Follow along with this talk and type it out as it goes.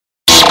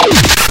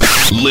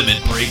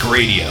Limit Break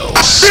Radio.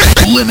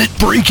 Limit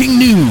Breaking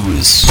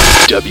News.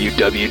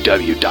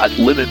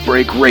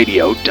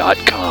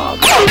 www.limitbreakradio.com.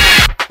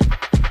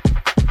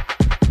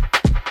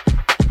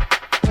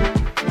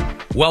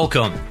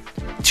 Welcome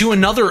to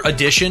another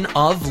edition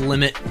of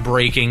Limit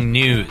Breaking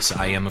News.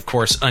 I am, of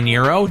course,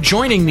 Aniro.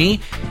 Joining me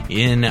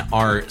in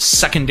our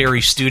secondary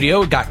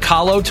studio, got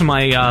Kahlo to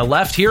my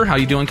left here. How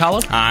you doing,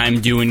 Kahlo?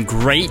 I'm doing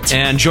great.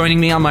 And joining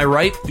me on my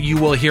right, you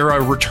will hear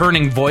a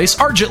returning voice,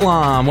 Arjit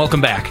Lam. Welcome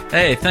back.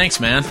 Hey,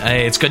 thanks, man.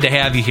 Hey, it's good to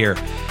have you here.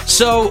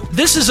 So,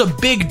 this is a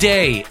big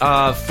day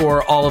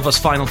for all of us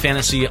Final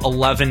Fantasy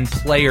XI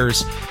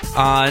players.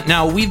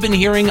 Now, we've been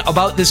hearing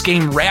about this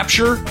game,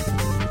 Rapture,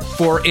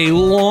 for a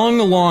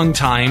long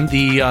time,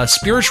 the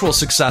spiritual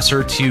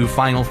successor to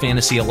Final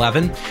Fantasy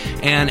XI.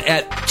 And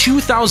at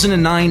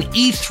 2009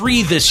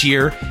 E3 this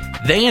year,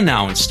 they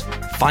announced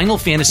Final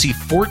Fantasy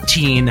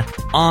XIV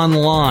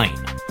Online,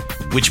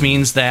 which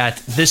means that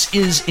this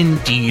is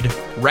indeed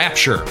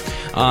Rapture.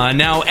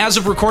 Now, as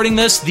of recording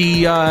this,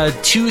 the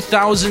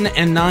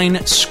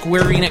 2009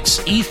 Square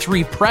Enix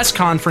E3 press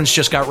conference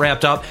just got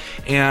wrapped up,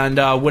 and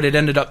what it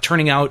ended up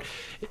turning out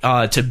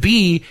to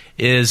be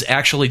is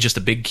actually just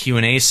a big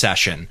Q&A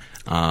session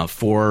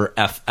for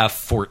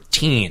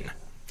FF14.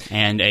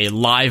 And a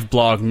live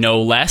blog,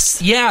 no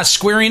less. Yeah,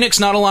 Square Enix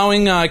not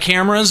allowing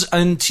cameras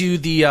into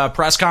the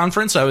press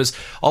conference. I was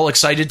all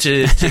excited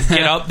to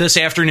get up this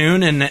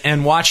afternoon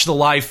and watch the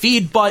live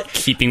feed, but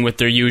keeping with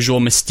their usual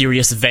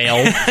mysterious veil.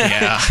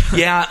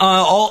 Yeah.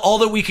 All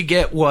that we could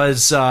get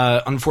was,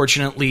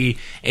 unfortunately,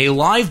 a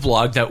live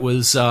blog that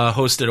was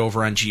hosted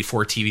over on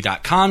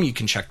G4TV.com. You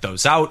can check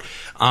those out.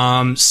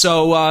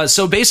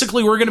 So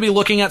basically, we're going to be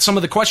looking at some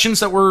of the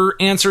questions that were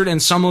answered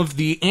and some of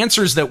the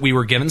answers that we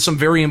were given, some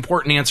very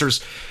important answers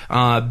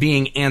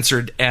being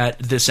answered at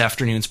this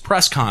afternoon's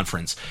press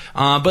conference.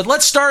 But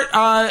let's start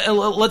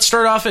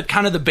off at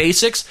kind of the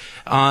basics.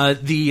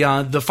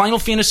 The Final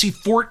Fantasy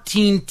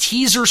XIV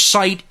teaser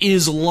site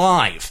is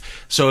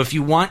live. So if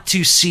you want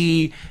to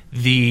see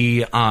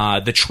the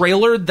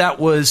trailer that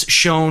was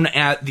shown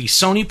at the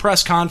Sony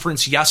press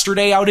conference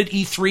yesterday out at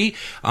E3,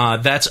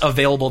 that's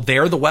available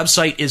there. The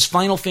website is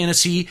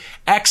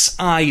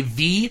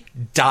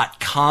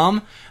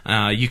FinalFantasyXIV.com.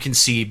 You can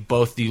see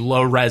both the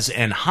low-res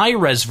and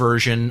high-res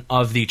version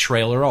of the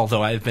trailer,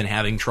 although I've been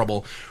having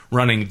trouble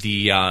running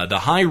the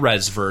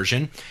high-res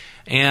version.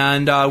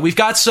 And we've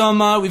got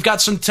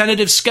some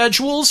tentative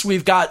schedules.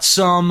 We've got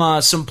some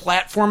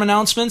platform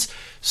announcements.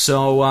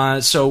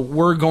 So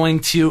we're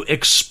going to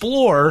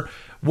explore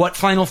what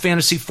Final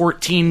Fantasy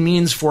XIV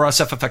means for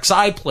us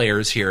FFXI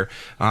players here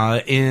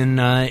in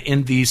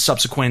the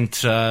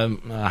subsequent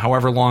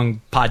however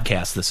long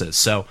podcast this is.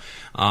 So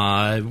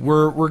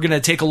we're going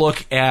to take a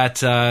look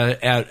at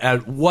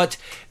what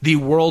the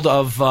world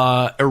of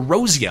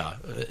Erosia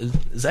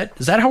is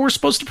that how we're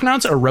supposed to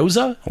pronounce it?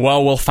 Erosa?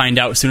 Well, we'll find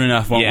out soon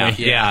enough, won't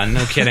we? Yeah,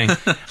 no kidding.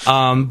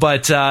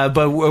 But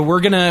we're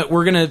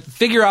gonna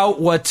figure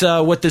out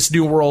what this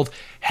new world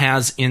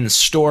has in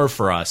store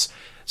for us.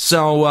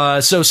 So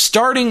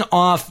starting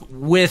off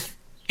with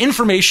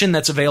information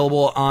that's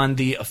available on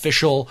the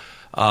official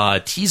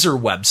teaser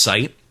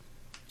website.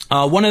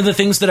 One of the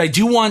things that I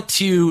do want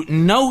to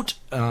note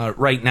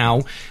right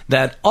now,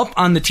 that up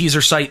on the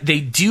teaser site, they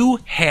do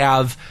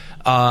have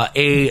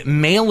a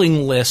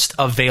mailing list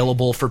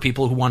available for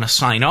people who want to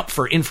sign up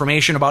for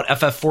information about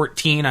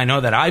FF14. I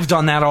know that I've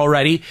done that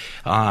already.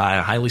 I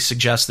highly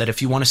suggest that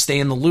if you want to stay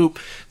in the loop,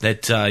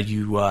 that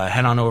you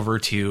head on over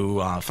to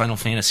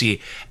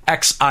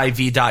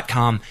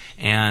FinalFantasyXIV.com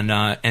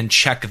and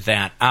check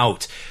that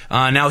out.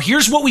 Now,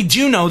 here's what we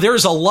do know.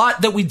 There's a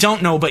lot that we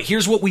don't know, but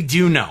here's what we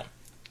do know,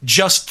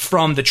 just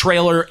from the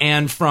trailer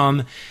and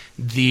from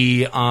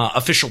the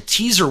official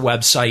teaser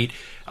website.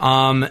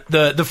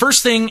 The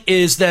first thing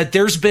is that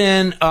there's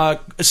been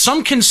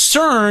some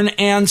concern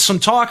and some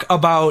talk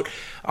about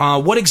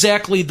what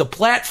exactly the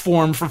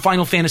platform for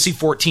Final Fantasy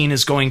XIV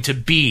is going to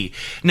be.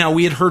 Now,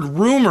 we had heard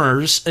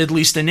rumors, at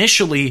least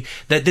initially,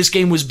 that this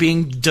game was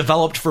being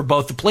developed for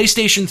both the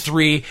PlayStation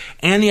 3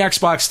 and the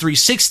Xbox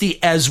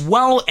 360, as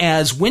well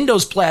as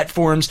Windows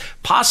platforms,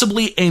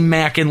 possibly a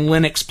Mac and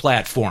Linux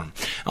platform.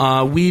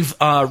 We've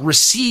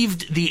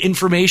received the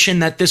information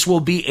that this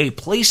will be a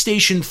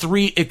PlayStation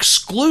 3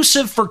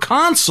 exclusive for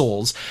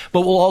consoles,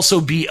 but will also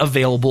be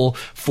available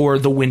for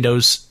the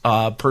Windows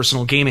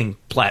personal gaming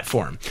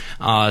platform.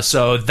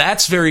 So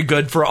that's very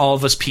good for all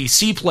of us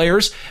PC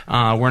players.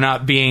 We're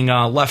not being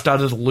left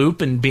out of the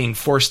loop and being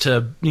forced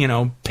to,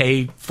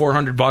 pay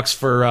 $400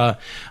 for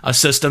a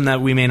system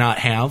that we may not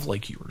have,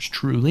 like yours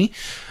truly.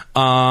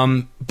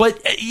 But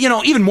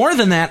even more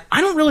than that, I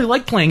don't really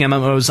like playing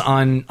MMOs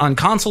on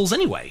consoles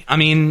anyway. I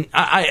mean,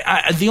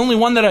 I the only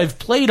one that I've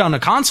played on a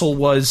console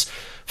was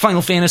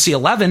Final Fantasy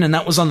XI, and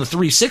that was on the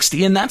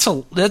 360, and that's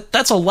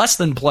a less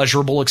than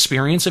pleasurable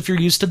experience if you're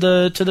used to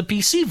the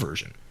PC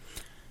version.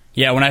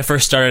 Yeah, when I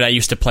first started, I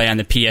used to play on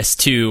the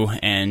PS2,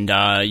 and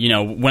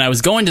when I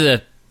was going to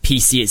the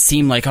PC, it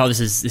seemed like, oh, this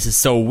is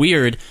so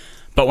weird.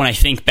 But when I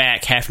think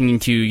back, having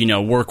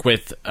to work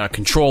with a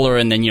controller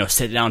and then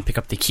sit down and pick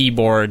up the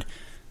keyboard,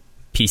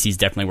 PC is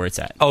definitely where it's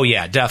at. Oh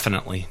yeah,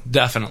 definitely.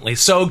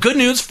 So good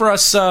news for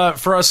us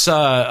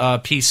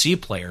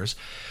PC players.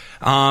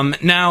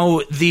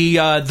 Now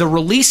the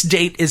release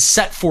date is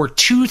set for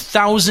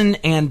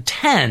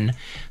 2010.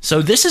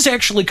 So this is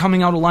actually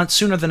coming out a lot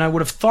sooner than I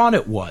would have thought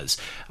it was.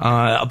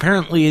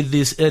 Apparently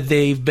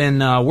they've been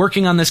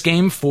working on this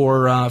game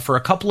for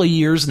a couple of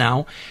years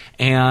now,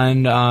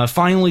 and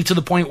finally to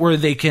the point where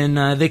they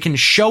can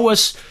show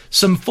us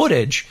some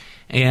footage.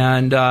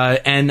 And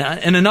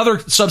another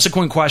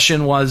subsequent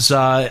question was,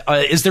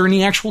 is there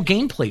any actual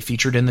gameplay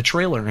featured in the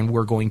trailer? And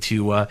we're going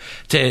to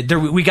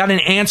we got an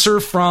answer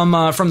from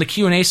the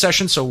Q&A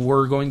session, so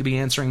we're going to be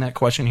answering that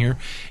question here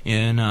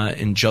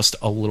in just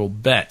a little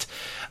bit.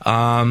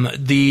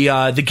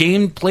 The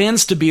game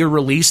plans to be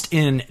released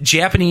in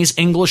Japanese,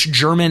 English,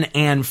 German,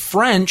 and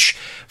French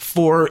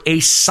for a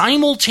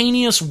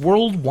simultaneous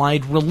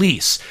worldwide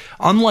release.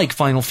 Unlike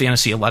Final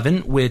Fantasy XI,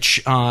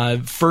 which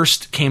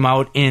first came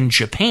out in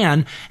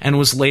Japan and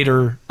was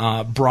later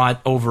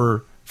brought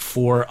over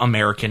for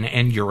American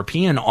and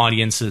European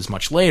audiences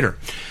much later.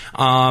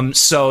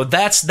 So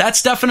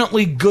that's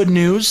definitely good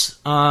news.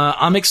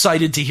 I'm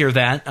excited to hear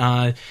that.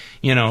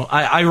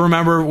 I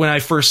remember when I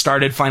first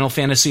started Final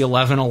Fantasy XI,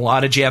 a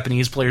lot of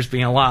Japanese players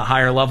being a lot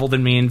higher level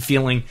than me and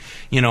feeling,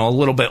 a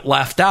little bit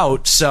left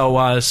out.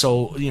 So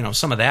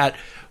some of that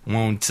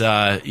won't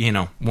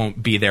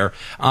be there.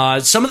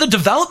 Some of the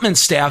development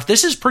staff,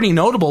 this is pretty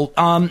notable.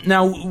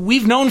 Now,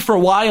 we've known for a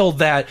while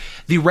that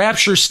the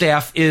Rapture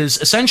staff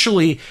is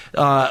essentially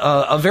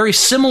a very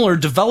similar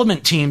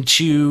development team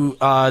to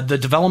the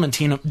development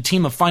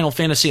team of Final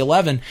Fantasy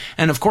XI,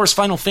 and of course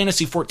Final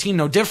Fantasy XIV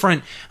no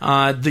different.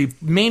 The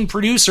main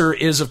producer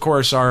is, of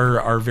course,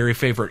 our very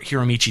favorite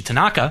Hiromichi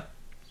Tanaka.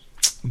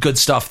 Good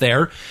stuff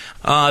there.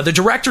 The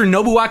director,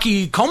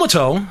 Nobuaki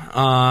Komoto,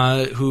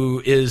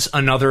 who is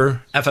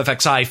another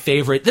FFXI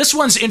favorite. This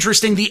one's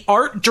interesting. The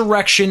art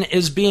direction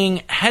is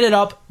being headed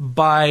up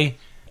by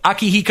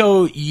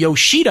Akihiko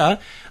Yoshida,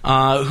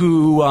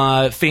 who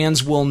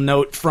fans will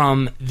note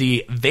from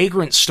the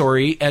Vagrant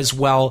story as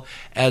well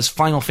as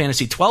Final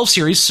Fantasy XII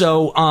series.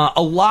 So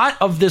a lot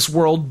of this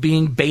world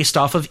being based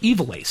off of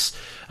Evil Ace,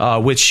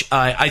 which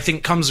I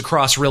think comes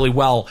across really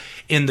well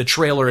in the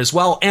trailer as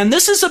well. And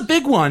this is a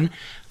big one.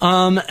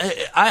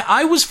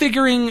 I was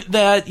figuring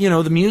that,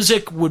 the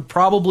music would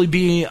probably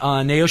be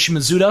Naoshi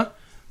Mizuta,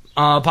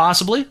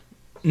 possibly.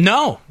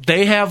 No,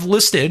 they have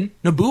listed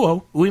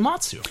Nobuo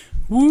Uematsu.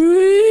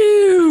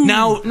 Woo!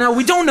 Now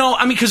we don't know.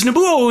 I mean, because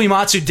Nobuo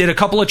Uematsu did a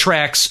couple of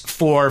tracks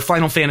for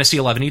Final Fantasy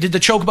XI. He did the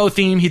Chocobo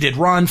theme, he did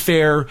Ron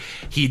Fair,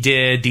 he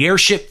did the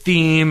airship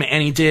theme,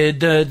 and he did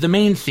the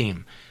main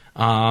theme.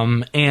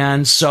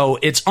 And so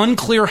it's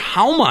unclear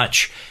how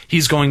much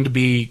he's going to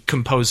be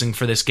composing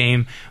for this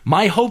game.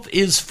 My hope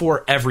is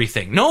for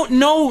everything.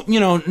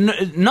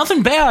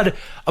 Nothing bad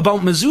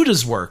about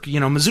Mizuta's work.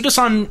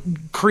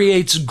 Mizuta-san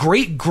creates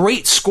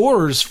great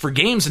scores for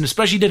games, and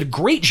especially did a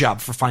great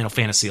job for Final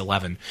Fantasy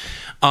XI.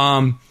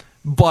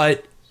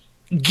 But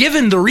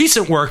given the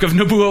recent work of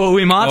Nobuo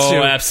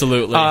Uematsu,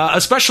 absolutely,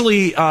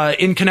 especially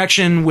in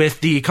connection with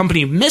the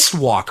company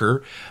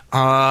Mistwalker,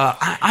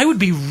 I would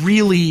be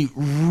really,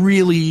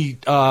 really,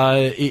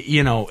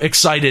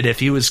 excited if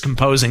he was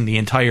composing the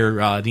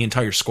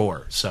entire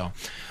score. So,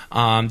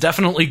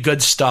 definitely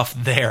good stuff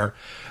there.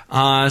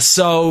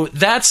 So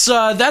that's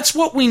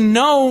what we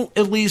know,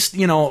 at least,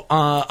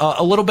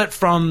 a little bit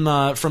from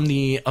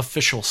the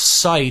official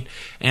site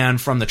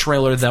and from the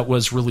trailer that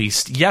was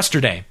released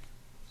yesterday.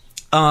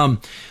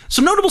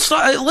 Some notable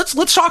stuff.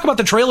 Let's talk about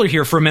the trailer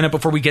here for a minute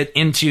before we get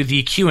into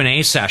the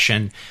Q&A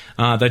session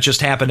that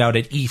just happened out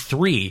at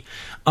E3.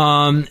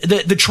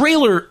 The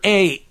trailer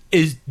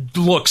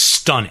looks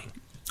stunning.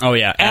 Oh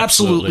yeah,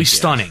 absolutely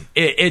stunning.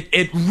 Yes.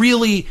 It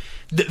really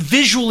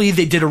visually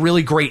they did a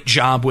really great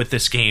job with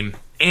this game.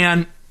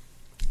 And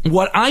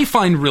what I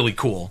find really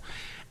cool,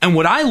 and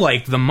what I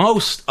like the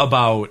most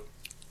about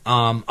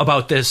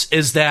this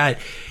is that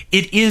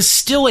it is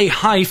still a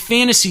high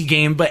fantasy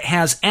game, but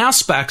has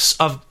aspects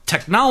of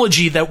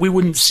technology that we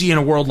wouldn't see in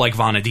a world like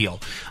Vana'diel.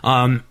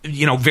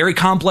 Very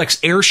complex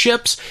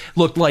airships.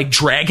 Look like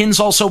dragons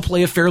also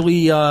play a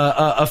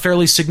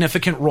fairly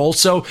significant role.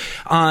 So,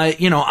 I'm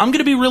going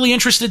to be really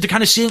interested to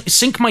kind of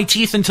sink my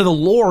teeth into the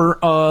lore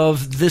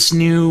of this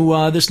new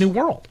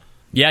world.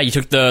 Yeah, you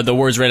took the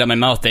words right out of my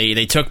mouth.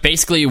 They took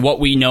basically what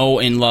we know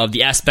and love,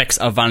 the aspects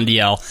of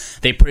Vana'diel,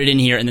 they put it in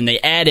here, and then they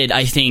added,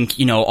 I think,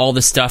 all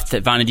the stuff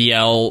that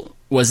Vana'diel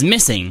was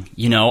missing,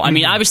 I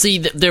mean, obviously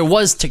there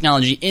was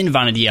technology in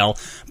Vana'diel,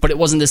 but it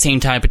wasn't the same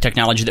type of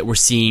technology that we're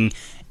seeing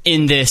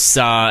in this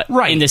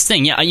in this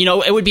thing. Yeah,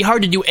 it would be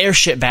hard to do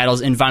airship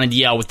battles in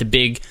Vana'diel with the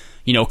big,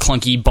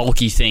 clunky,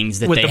 bulky things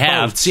that they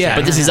have. Boats, yeah.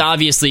 But this is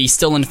obviously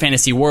still in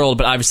fantasy world,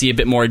 but obviously a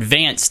bit more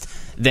advanced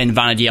than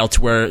Vana'diel,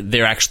 to where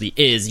there actually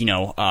is,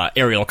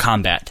 aerial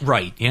combat.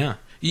 Right, yeah.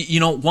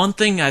 One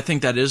thing I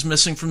think that is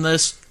missing from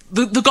this,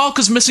 the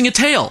Galka's missing a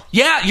tail.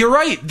 Yeah, you're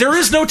right. There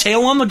is no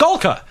tail on the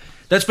Galka.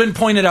 that's been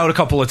pointed out a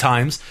couple of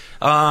times.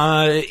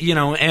 And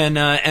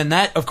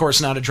that, of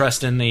course, not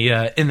addressed in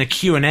the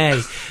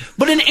Q&A,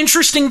 but an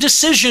interesting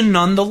decision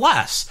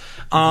nonetheless.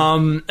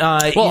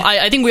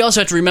 I think we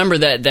also have to remember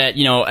that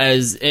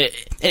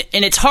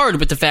and it's hard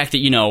with the fact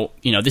that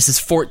this is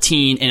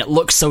 14 and it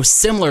looks so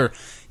similar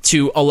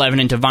to 11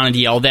 and to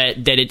Vana'diel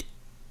that it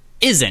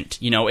isn't,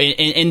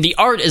 and the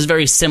art is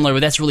very similar, but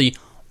that's really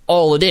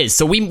all it is.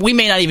 So we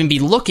may not even be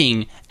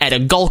looking at a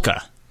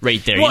Gulka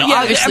right there. Well,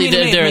 obviously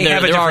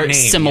there are name,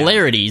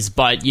 similarities,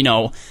 but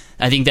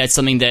I think that's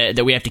something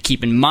that we have to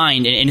keep in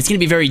mind, and it's going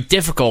to be very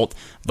difficult.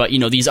 But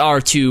these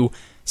are two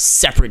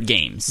separate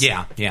games.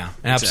 Yeah,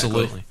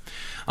 absolutely. Exactly.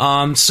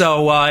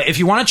 If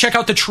you want to check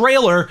out the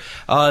trailer,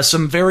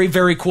 some very,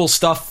 very cool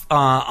stuff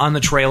on the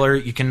trailer,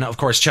 you can, of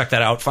course, check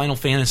that out,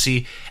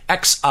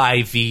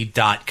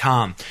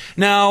 FinalFantasyXIV.com.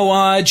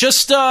 Now,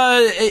 just to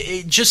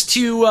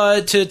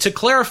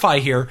clarify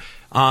here,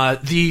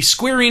 the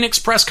Square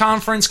Enix press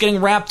conference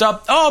getting wrapped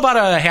up, about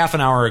a half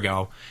an hour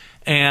ago.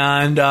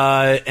 And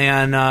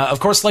of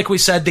course, like we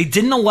said, they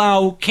didn't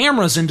allow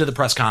cameras into the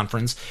press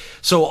conference.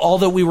 So all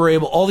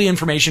the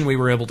information we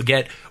were able to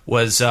get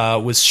was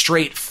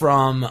straight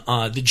from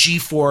the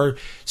G4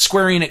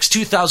 Square Enix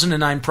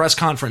 2009 press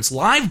conference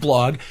live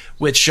blog,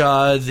 which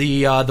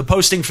the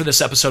posting for this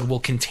episode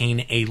will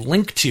contain a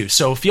link to.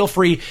 So feel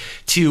free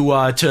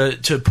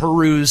to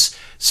peruse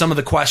some of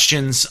the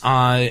questions.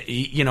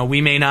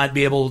 We may not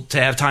be able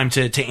to have time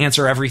to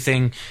answer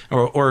everything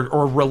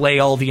or relay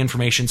all the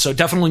information. So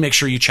definitely make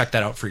sure you check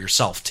that out for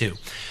yourself too.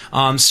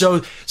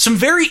 So some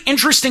very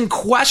interesting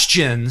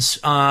questions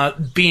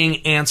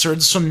being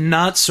answered, some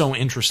not so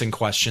interesting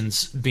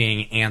questions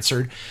being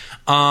answered.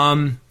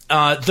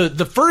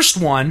 The first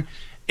one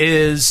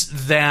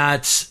is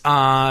that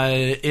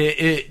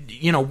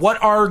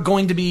what are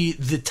going to be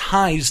the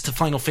ties to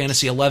Final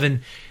Fantasy XI,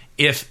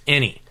 if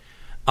any?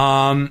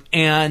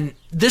 And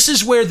this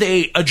is where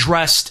they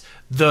addressed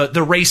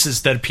the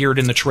races that appeared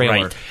in the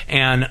trailer, right,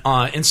 and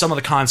in some of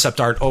the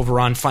concept art over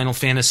on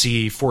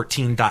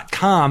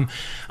FinalFantasy14.com.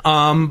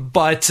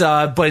 But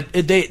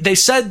they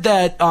said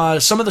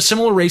that some of the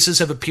similar races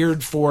have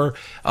appeared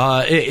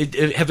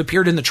have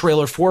appeared in the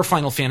trailer for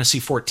Final Fantasy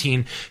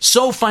XIV.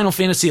 So Final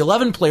Fantasy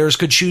XI players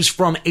could choose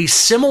from a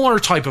similar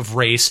type of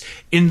race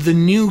in the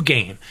new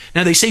game.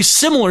 Now they say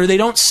similar, they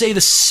don't say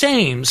the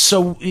same.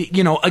 So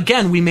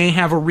again, we may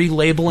have a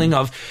relabeling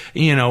of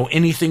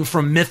anything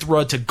from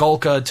Mithra to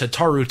Gulka to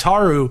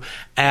Taru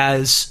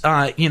as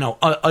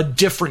a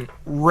different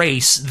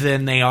race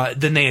than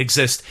they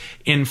exist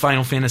in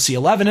Final Fantasy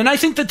XI. And I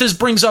think that this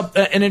brings up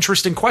an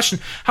interesting question.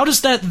 How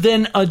does that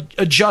then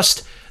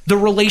adjust the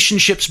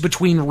relationships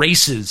between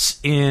races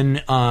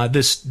in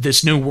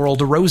this new world,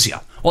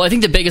 Erosia? Well, I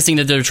think the biggest thing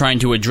that they're trying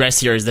to address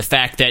here is the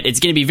fact that it's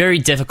going to be very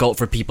difficult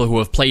for people who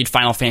have played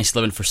Final Fantasy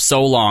XI for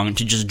so long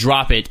to just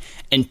drop it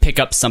and pick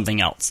up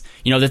something else.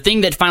 The thing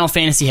that Final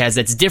Fantasy has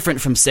that's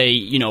different from,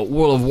 say,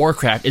 World of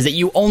Warcraft is that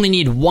you only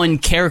need one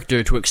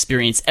character to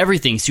experience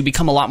everything, so you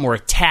become a lot more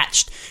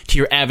attached to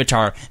your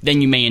avatar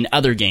than you may in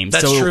other games.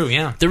 That's true,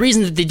 yeah. The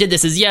reason that they did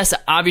this is, yes,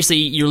 obviously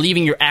you're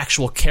leaving your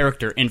actual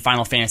character in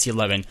Final Fantasy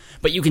XI,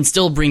 but you can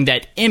still bring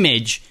that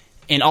image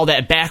and all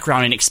that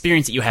background and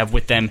experience that you have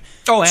with them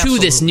to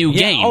this new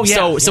game.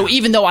 So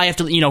even though I have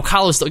to,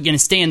 Kylo's still going to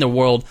stay in the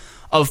world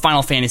of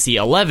Final Fantasy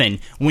XI,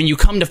 when you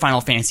come to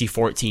Final Fantasy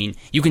XIV,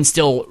 you can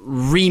still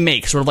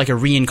remake, sort of like a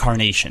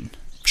reincarnation.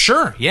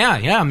 Sure,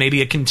 yeah,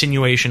 maybe a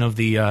continuation of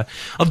the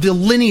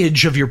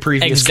lineage of your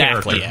previous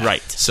character.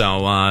 Right.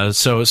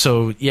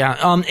 So yeah.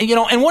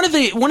 And one of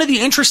the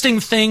interesting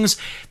things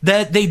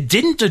that they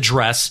didn't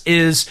address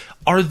is,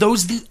 are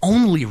those the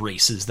only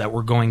races that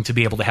we're going to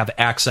be able to have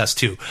access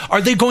to?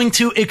 Are they going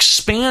to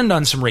expand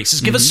on some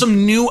races? Give us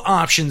some new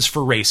options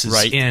for races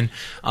in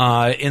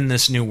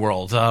this new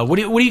world. What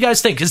do you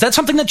guys think? Is that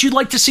something that you'd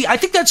like to see? I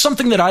think that's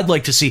something that I'd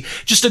like to see.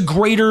 Just a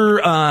greater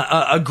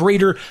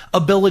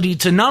ability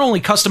to not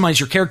only customize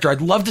your character. I'd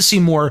love to see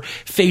more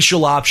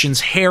facial options,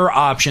 hair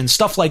options,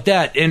 stuff like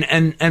that,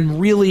 and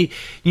really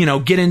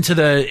get into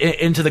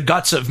the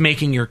guts of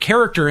making your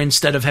character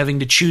instead of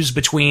having to choose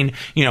between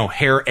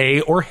hair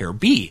A or hair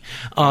B.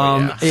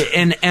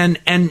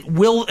 And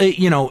will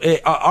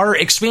our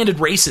expanded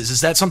races,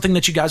 is that something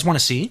that you guys want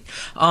to see?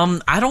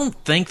 I don't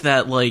think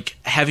that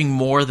having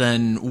more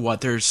than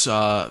there's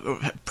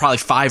probably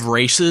 5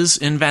 races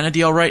in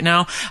Vana'diel right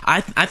now. I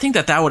think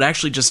that would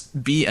actually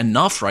just be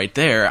enough right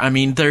there. I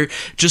mean, they're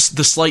just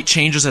the slight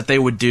changes that they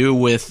would do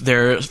with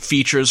their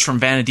features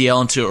from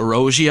Vana'diel into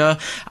Erosia.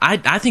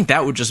 I think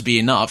that would just be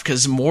enough,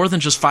 because more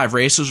than just 5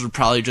 races would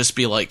probably just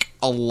be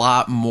a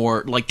lot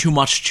more, like too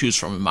much to choose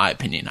from, in my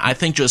opinion. I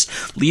think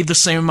just leave the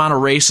same amount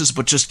of races,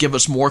 but just give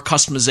us more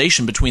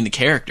customization between the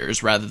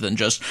characters rather than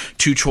just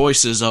two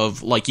choices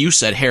of, like you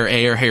said, hair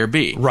A or hair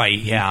B. Right,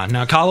 yeah.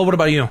 Now, Kala, what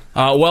about you?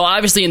 Well,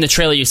 obviously in the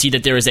trailer you see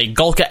that there is a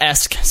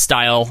Gulka-esque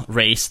style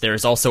race. There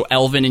is also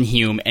Elven and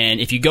Hume, and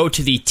if you go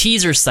to the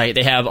teaser site,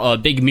 they have a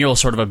big mural,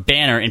 sort of a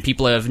banner, and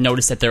people have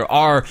noticed that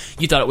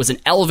you thought it was an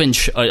Elven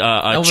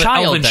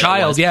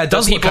child. Yeah, it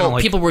does look kind of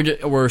like... People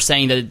were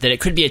saying that it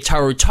could be a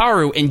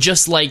Taru, and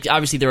just like,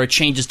 obviously there are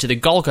changes to the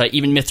Gulka,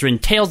 even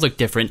Mithrin tails look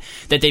different,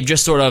 that they've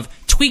just sort of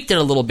tweaked it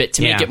a little bit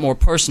to make it more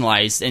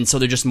personalized, and so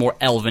they're just more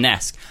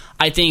Elven-esque.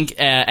 I think,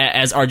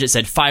 as Arjit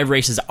said, 5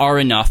 races are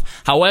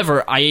enough.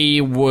 However,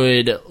 I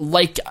would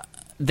like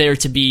there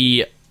to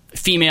be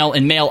female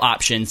and male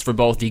options for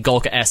both the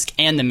Gulka-esque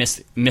and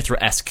the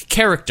Mithra-esque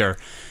character.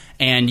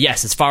 And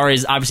yes, as far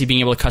as obviously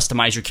being able to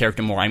customize your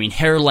character more, I mean,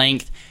 hair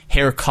length,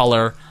 hair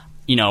color...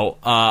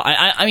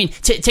 I mean,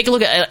 take a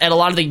look at a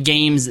lot of the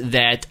games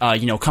that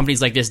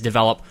companies like this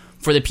develop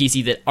for the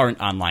PC that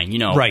aren't online.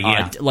 Right?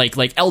 Yeah.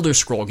 Like Elder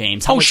Scroll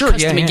games. How much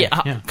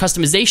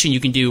customization you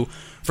can do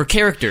for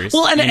characters.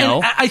 Well, and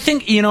I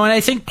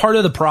think part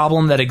of the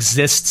problem that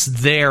exists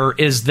there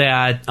is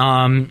that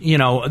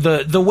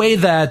the way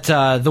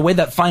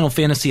that Final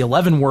Fantasy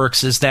XI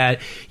works is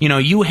that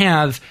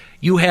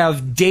you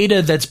have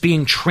data that's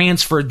being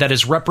transferred that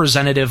is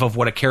representative of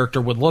what a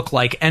character would look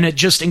like, and it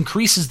just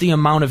increases the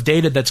amount of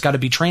data that's got to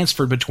be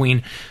transferred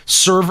between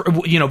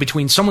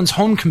between someone's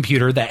home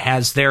computer that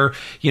has their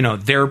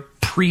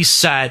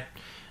preset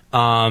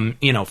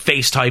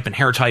face type and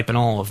hair type and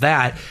all of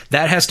that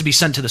has to be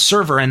sent to the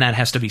server, and that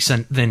has to be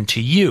sent then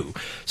to you.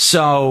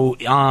 So,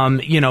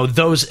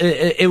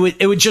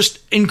 it would just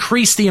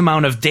increase the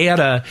amount of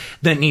data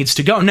that needs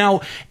to go.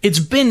 Now, it's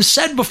been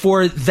said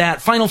before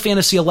that Final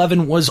Fantasy XI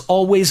was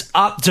always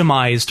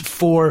optimized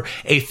for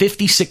a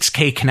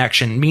 56K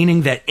connection,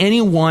 meaning that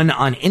anyone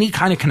on any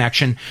kind of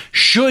connection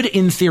should,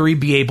 in theory,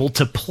 be able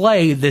to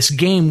play this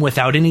game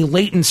without any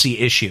latency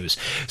issues.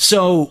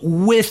 So,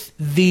 with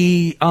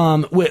the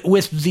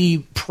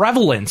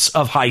prevalence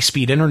of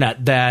high-speed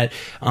internet that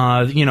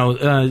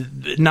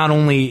not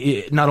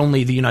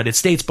only the United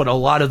States but a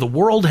lot of the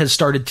world has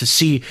started to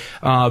see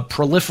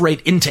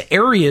proliferate into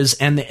areas,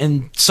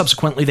 and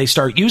subsequently they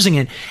start using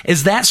it,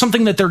 is that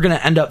something that they're going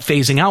to end up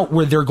phasing out,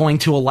 where they're going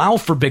to allow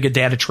for bigger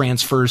data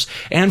transfers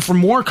and for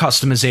more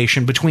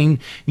customization between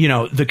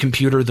the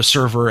computer, the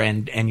server,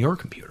 and your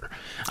computer?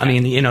 I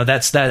mean,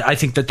 that's that. I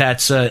think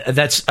that's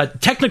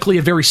technically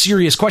a very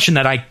serious question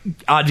that I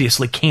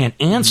obviously can't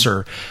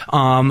answer.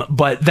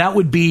 But that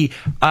would be,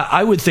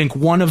 I would think,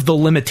 one of the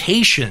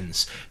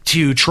limitations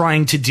to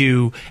trying to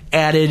do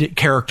added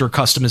character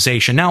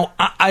customization. Now,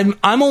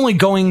 I'm only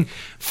going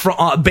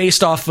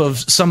based off of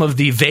some of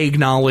the vague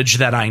knowledge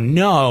that I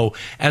know,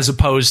 as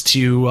opposed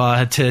to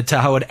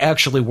how it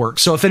actually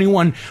works. So if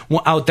anyone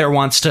out there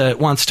wants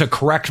to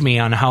correct me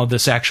on how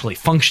this actually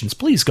functions,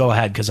 please go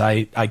ahead, because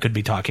I could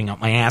be talking out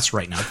my ass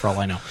right now for all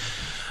I know.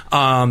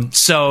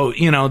 So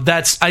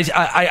that's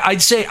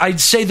I'd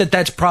say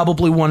that's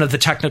probably one of the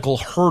technical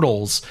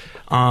hurdles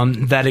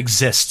that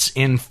exists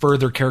in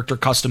further character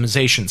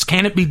customizations.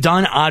 Can it be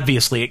done?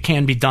 Obviously, it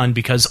can be done,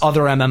 because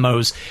other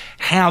MMOs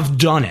have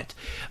done it.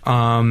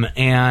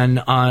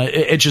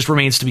 It just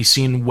remains to be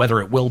seen whether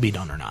it will be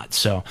done or not.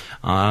 So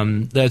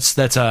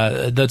that's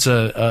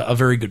a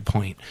very good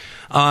point.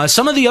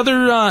 Some of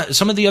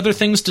the other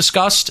things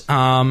discussed.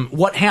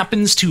 What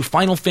happens to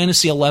Final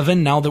Fantasy XI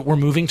now that we're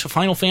moving to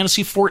Final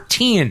Fantasy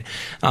XIV?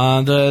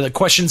 The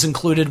questions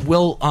included: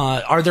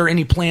 are there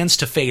any plans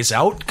to phase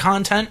out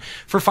content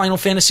for Final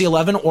Fantasy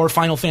XI or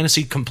Final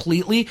Fantasy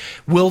completely?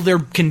 Will there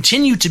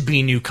continue to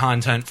be new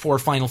content for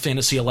Final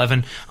Fantasy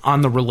XI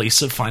on the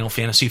release of Final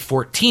Fantasy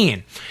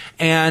XIV?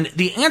 And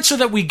the answer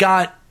that we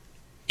got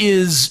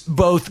is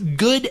both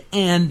good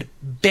and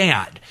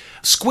bad.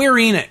 Square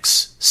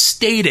Enix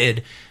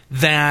stated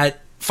that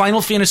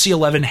Final Fantasy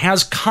XI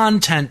has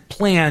content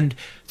planned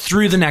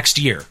through the next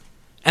year.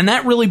 And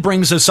that really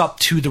brings us up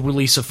to the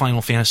release of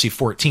Final Fantasy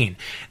XIV.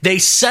 They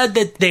said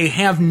that they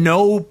have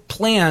no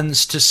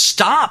plans to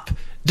stop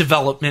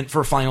development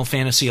for Final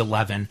Fantasy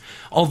XI,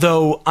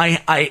 although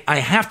I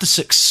have to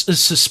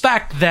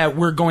suspect that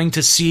we're going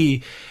to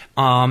see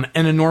an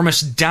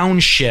enormous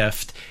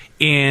downshift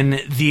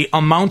in the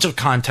amount of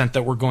content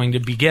that we're going to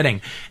be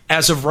getting.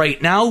 As of right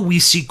now, we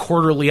see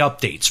quarterly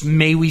updates.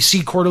 May we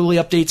see quarterly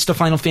updates to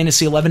Final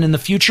Fantasy XI in the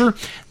future?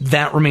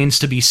 That remains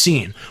to be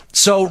seen.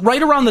 So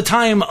right around the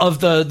time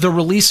of the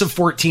release of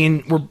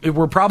 14,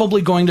 we're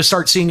probably going to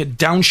start seeing a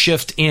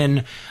downshift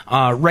in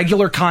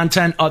regular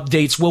content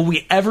updates. Will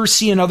we ever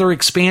see another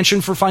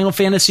expansion for Final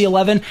Fantasy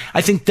XI?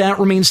 I think that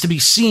remains to be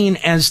seen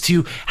as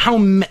to how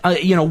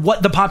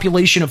what the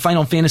population of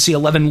Final Fantasy XI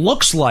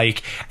looks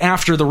like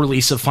after the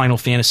release of Final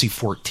Fantasy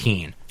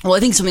XIV. Well, I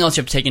think something else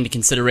you have to take into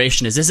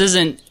consideration is this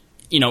isn't,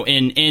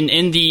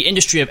 in the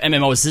industry of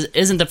MMOs, this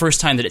isn't the first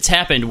time that it's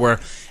happened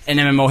where an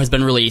MMO has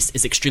been released,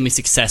 is extremely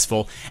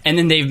successful, and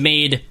then they've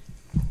made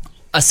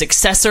a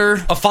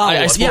successor, a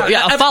follow-up.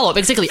 A follow-up,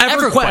 exactly.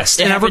 EverQuest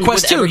and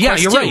EverQuest 2. Yeah,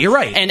 you're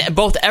right. And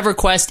both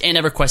EverQuest and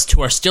EverQuest 2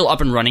 are still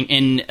up and running.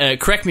 And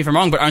correct me if I'm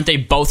wrong, but aren't they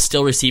both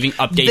still receiving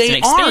updates and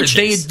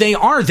expansions? They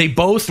are. They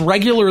both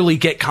regularly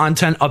get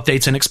content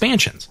updates and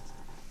expansions.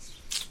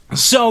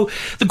 So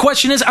the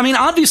question is, I mean,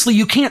 obviously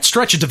you can't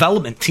stretch a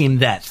development team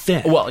that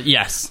thin. Well,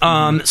 yes.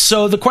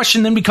 So the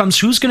question then becomes,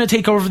 who's going to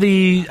take over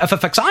the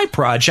FFXI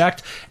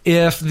project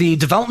if the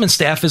development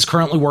staff is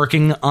currently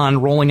working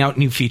on rolling out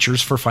new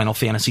features for Final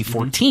Fantasy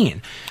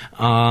XIV?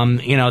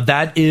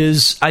 That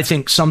is, I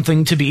think,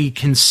 something to be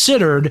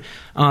considered,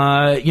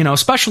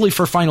 especially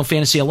for Final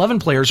Fantasy XI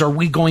players. Are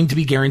we going to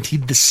be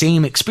guaranteed the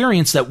same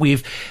experience that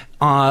we've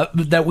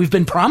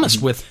been promised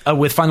with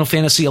Final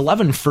Fantasy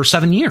XI for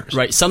 7 years?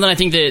 Right. Something I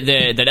think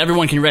that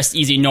everyone can rest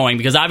easy knowing,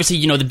 because obviously,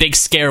 the big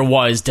scare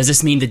was, does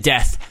this mean the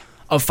death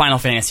of Final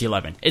Fantasy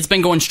XI? It's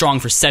been going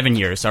strong for 7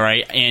 years, all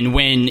right? And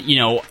when,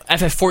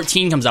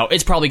 FF14 comes out,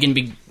 it's probably going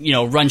to be,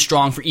 run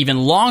strong for even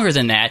longer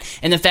than that.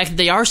 And the fact that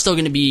they are still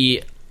going to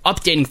be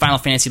updating Final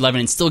Fantasy XI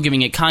and still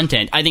giving it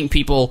content, I think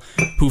people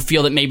who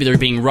feel that maybe they're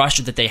being rushed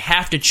or that they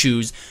have to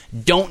choose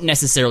don't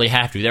necessarily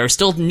have to. There are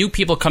still new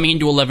people coming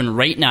into 11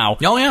 right now,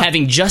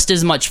 having just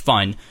as much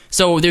fun.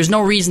 So there's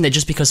no reason that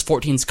just because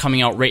 14's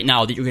coming out right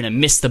now that you're going to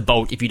miss the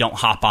boat if you don't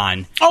hop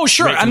on. Oh,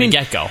 sure. Right from the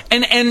get-go.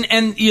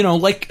 And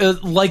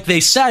like they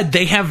said,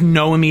 they have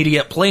no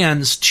immediate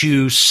plans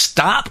to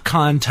stop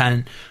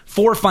content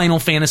for Final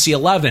Fantasy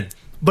XI,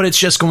 but it's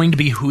just going to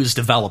be who's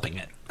developing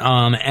it.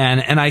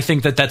 And I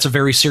think that that's a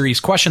very serious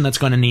question that's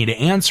going to need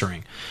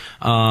answering.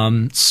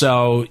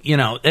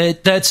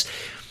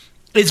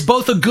 It's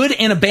both a good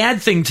and a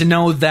bad thing to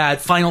know that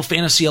Final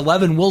Fantasy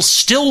XI will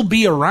still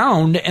be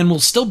around and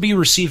will still be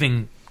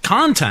receiving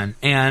content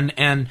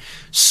and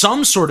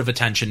some sort of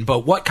attention, but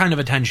what kind of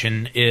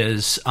attention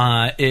is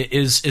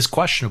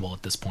questionable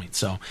at this point.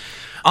 So,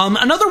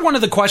 another one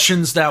of the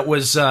questions that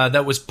was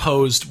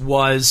posed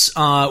was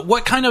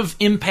what kind of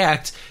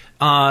impact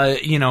big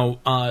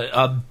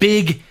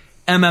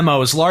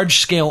MMOs,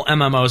 large-scale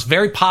MMOs,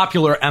 very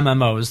popular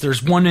MMOs.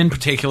 There's one in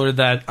particular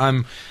that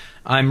I'm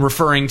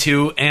referring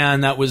to,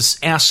 and that was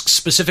asked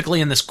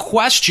specifically in this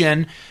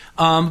question.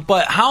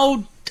 But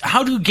how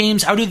do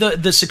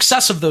the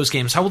success of those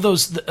games, how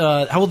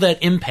will that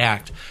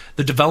impact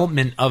the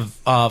development of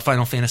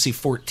Final Fantasy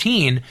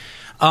XIV?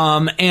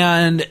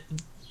 And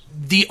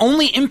the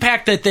only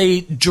impact that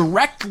they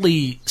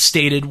directly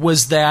stated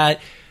was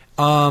that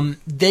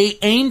they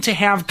aim to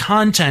have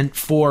content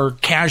for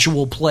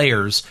casual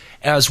players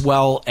as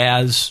well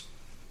as,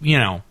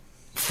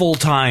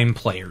 full-time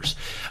players.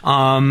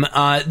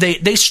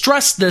 They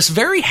stressed this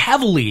very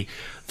heavily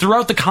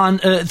throughout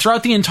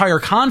the entire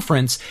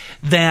conference,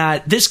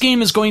 that this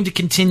game is going to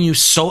contain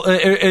solo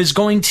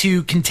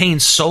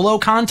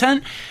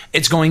content.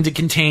 It's going to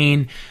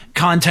contain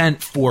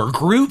content for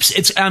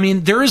groups.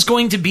 There is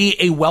going to be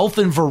a wealth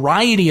and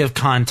variety of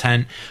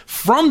content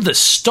from the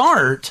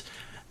start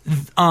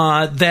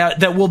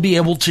that we'll be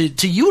able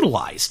to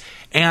utilize.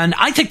 And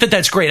I think that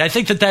that's great. I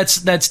think that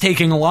that's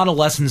taking a lot of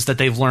lessons that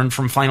they've learned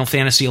from Final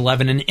Fantasy XI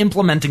and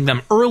implementing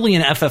them early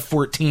in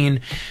FF14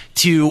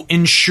 to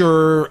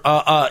ensure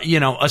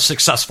a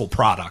successful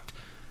product.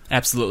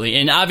 Absolutely.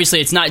 And obviously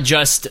it's not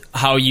just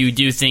how you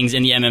do things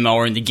in the MMO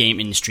or in the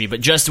game industry,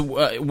 but just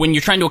when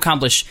you're trying to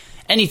accomplish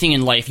anything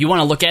in life, you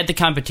want to look at the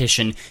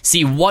competition,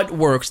 see what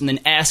works, and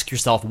then ask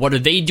yourself, what are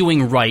they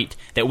doing right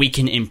that we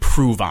can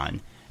improve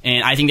on?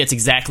 And I think that's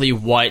exactly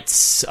what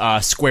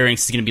Square Enix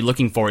is going to be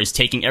looking for, is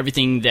taking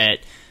everything that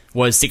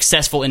was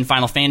successful in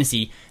Final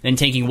Fantasy, then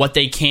taking what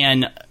they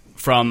can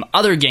from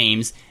other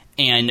games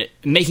and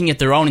making it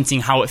their own and seeing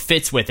how it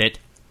fits with it,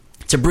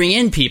 to bring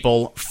in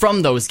people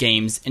from those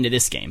games into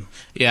this game.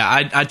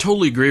 Yeah, I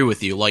totally agree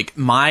with you. Like,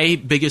 my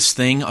biggest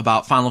thing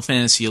about Final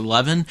Fantasy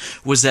XI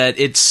was that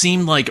it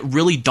seemed like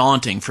really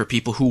daunting for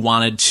people who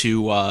wanted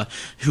to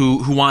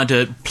who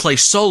wanted to play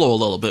solo a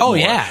little bit more. Oh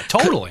yeah,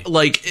 totally.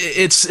 Like,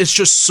 it's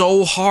just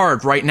so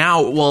hard right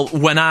now. Well,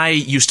 when I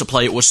used to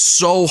play, it was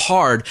so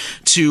hard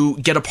to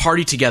get a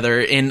party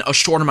together in a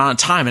short amount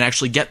of time and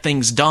actually get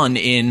things done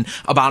in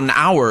about an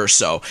hour or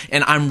so.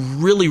 And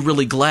I'm really,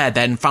 really glad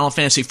that in Final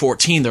Fantasy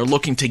XIV they're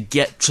looking to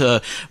get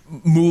to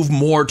move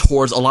more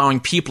towards allowing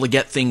people to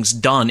get things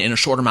done in a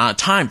short amount of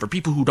time for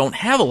people who don't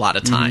have a lot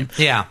of time.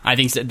 Mm-hmm. Yeah, I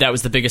think that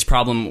was the biggest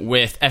problem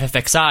with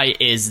FFXI,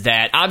 is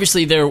that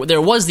obviously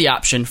there was the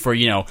option for,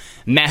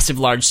 massive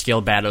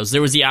large-scale battles.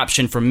 There was the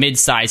option for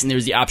mid-size, and there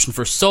was the option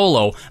for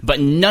solo, but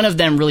none of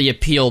them really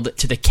appealed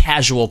to the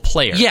casual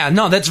player. Yeah,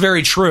 no, that's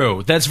very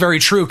true. That's very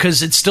true,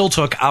 because it still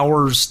took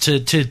hours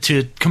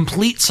to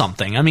complete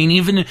something. I mean,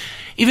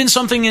 even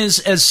something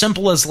as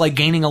simple as like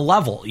gaining a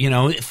level,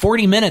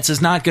 40 minutes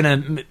is not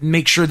going to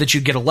make sure that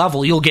you get a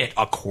level. You'll get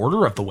a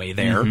quarter of the way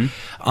there.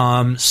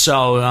 Mm-hmm.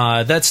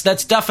 So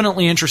that's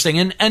definitely interesting.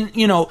 And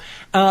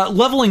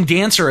leveling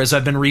Dancer, as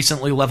I've been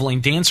recently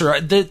leveling Dancer,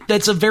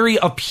 that's a very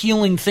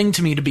appealing thing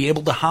to me, to be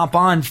able to hop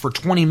on for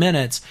 20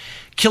 minutes,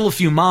 kill a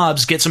few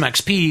mobs, get some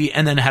XP,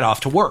 and then head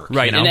off to work.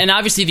 Right, you know? and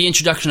obviously the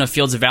introduction of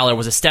Fields of Valor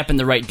was a step in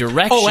the right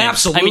direction. Oh,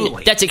 absolutely. I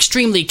mean, that's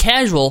extremely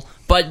casual,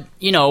 but,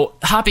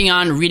 hopping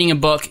on, reading a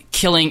book,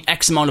 killing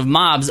X amount of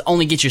mobs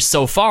only gets you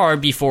so far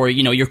before,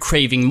 you're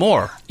craving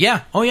more.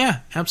 Yeah. Oh, yeah.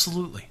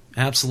 Absolutely.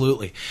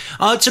 Absolutely.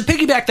 To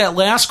piggyback that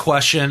last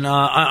question,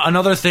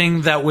 another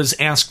thing that was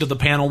asked of the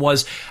panel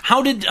was,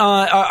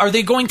 are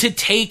they going to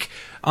take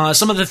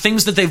some of the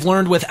things that they've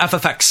learned with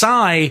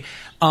FFXI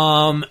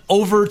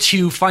over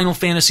to Final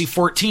Fantasy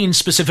XIV,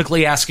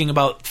 specifically asking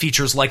about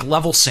features like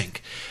level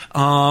sync?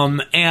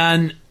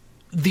 And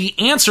the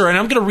answer, and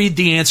I'm going to read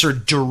the answer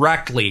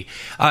directly,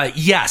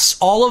 yes,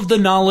 all of the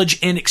knowledge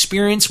and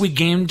experience we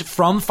gained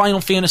from Final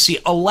Fantasy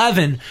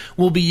XI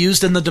will be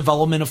used in the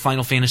development of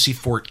Final Fantasy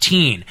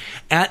XIV.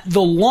 At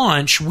the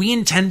launch, we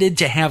intended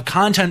to have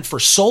content for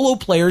solo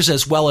players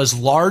as well as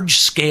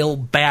large-scale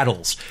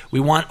battles.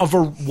 We want a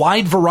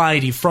wide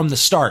variety from the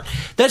start.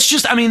 That's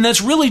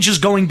really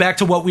just going back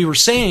to what we were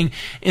saying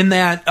in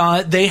that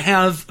they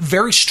have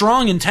very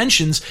strong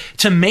intentions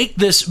to make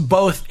this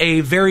both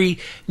a very,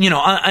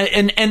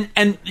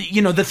 And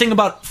the thing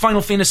about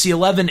Final Fantasy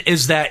XI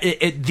is that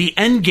the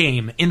end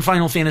game in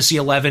Final Fantasy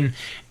XI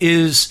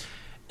is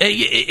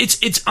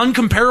it's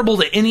uncomparable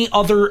to any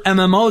other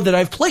MMO that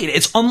I've played.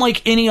 It's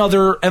unlike any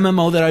other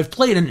MMO that I've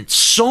played, and it's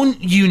so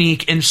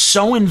unique and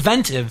so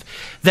inventive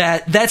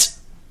that's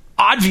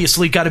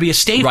obviously got to be a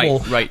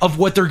staple of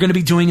what they're going to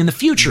be doing in the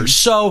future.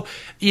 So,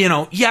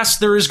 yes,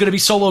 there is going to be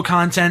solo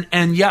content,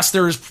 and yes,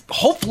 there is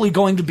hopefully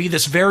going to be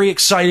this very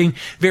exciting,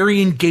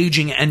 very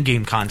engaging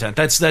endgame content.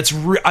 Those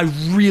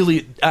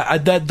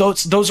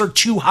are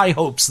two high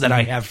hopes that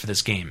I have for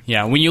this game.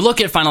 Yeah, when you look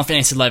at Final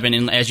Fantasy XI,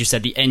 and as you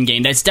said, the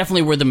endgame, that's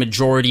definitely where the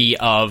majority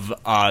of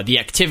the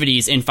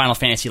activities in Final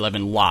Fantasy XI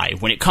lie.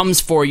 When it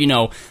comes for,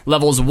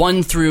 levels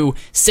 1 through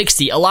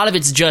 60, a lot of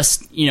it's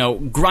just,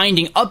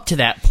 grinding up to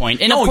that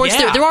point. And of course,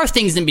 there are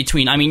things in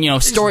between. I mean,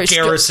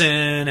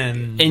 garrison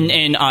and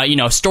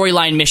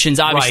storyline missions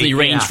obviously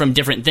range from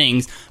different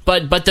things.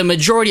 But the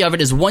majority of it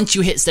is once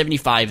you hit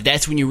 75,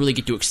 that's when you really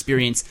get to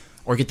experience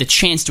or get the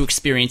chance to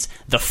experience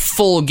the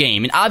full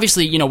game. And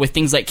obviously, with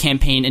things like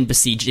Campaign and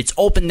Besieged, it's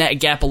opened that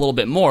gap a little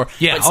bit more.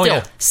 Yeah, but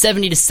still,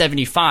 70 to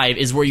 75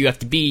 is where you have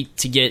to be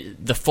to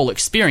get the full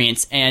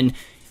experience. And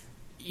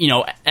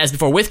as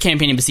before with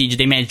Campaign and Besiege,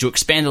 they managed to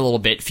expand a little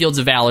bit. Fields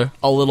of Valor,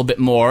 a little bit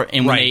more.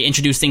 And when they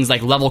introduce things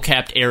like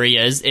level-capped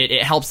areas,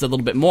 it helps a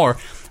little bit more.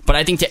 But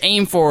I think to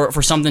aim for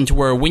something to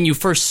where when you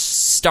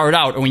first start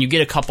out or when you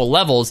get a couple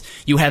levels,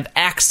 you have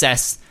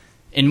access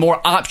and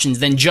more options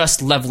than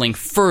just leveling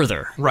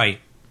further. Right.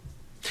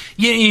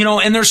 Yeah,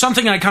 and there's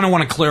something I kind of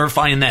want to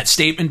clarify in that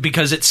statement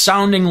because it's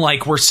sounding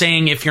like we're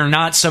saying if you're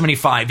not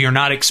 75, you're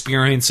not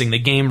experiencing the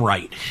game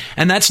right.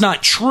 And that's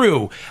not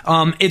true.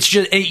 It's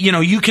just,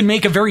 you can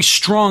make a very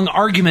strong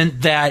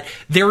argument that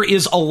there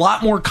is a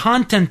lot more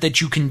content that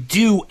you can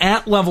do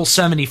at level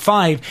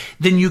 75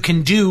 than you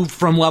can do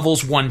from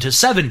levels 1 to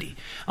 70.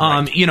 There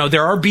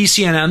are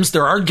BCNMs,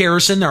 there are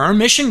garrison, there are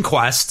mission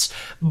quests,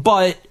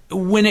 but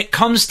when it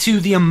comes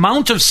to the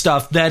amount of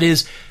stuff that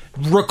is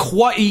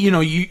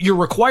you're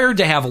required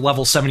to have a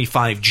level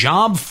 75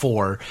 job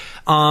for,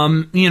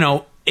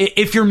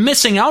 if you're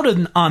missing out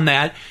on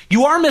that,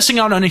 you are missing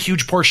out on a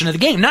huge portion of the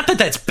game. Not that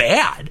that's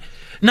bad.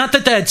 Not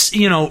that that's,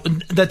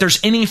 that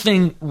there's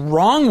anything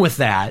wrong with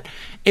that.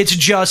 It's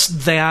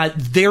just that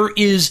there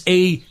is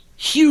a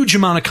huge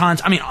amount of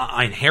content. I mean,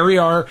 in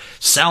Harrier,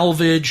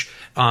 Salvage,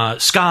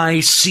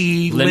 Sky,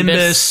 Sea,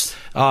 Limbus,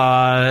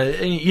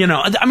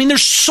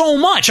 there's so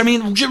much. I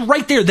mean,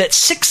 right there, that's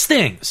six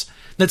things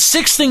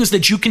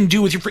that you can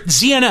do with your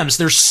ZNMs.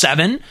 There's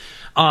 7.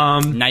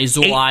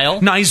 Nyzul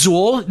Isle.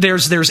 Nyzul.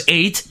 There's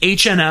 8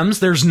 HNMs.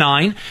 There's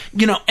 9.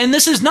 And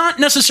this is not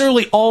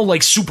necessarily all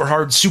like super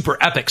hard, super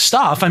epic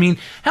stuff. I mean,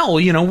 hell,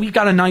 we've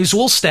got a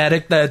Nyzul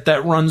static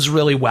that runs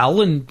really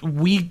well, and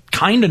we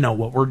kind of know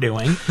what we're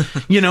doing.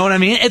 You know what I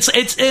mean?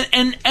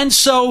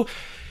 So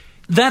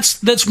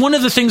that's one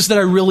of the things that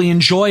I really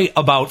enjoy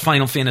about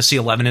Final Fantasy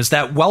XI is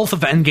that wealth of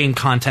endgame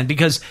content.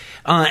 Because,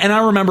 and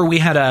I remember we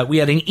had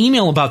an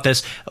email about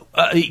this.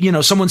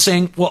 Someone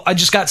saying, "Well, I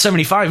just got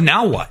 75.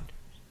 Now what?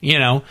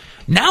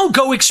 Now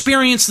go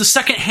experience the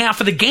second half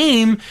of the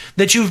game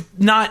that you've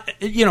not,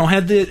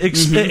 had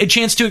a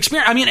chance to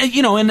experience." I mean,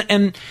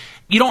 and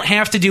you don't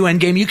have to do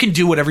endgame. You can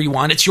do whatever you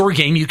want. It's your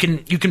game. You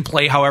can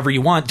play however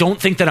you want.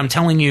 Don't think that I'm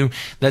telling you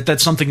that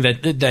that's something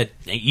that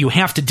you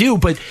have to do.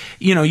 But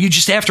you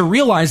just have to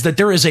realize that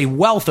there is a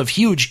wealth of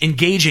huge,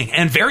 engaging,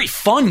 and very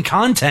fun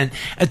content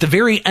at the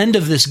very end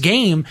of this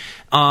game.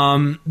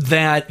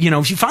 That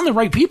if you find the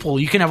right people,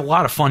 you can have a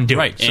lot of fun doing.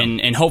 Right, so.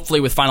 and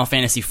hopefully with Final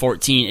Fantasy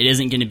XIV, it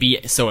isn't going to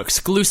be so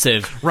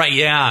exclusive. Right.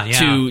 Yeah.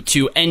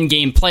 To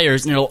endgame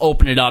players, and it'll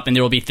open it up, and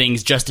there will be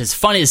things just as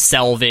fun as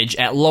Salvage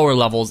at lower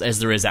levels as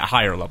there is at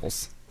higher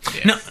levels.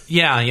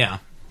 Yeah.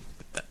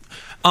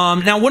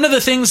 Now, one of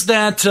the things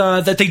that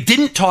they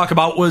didn't talk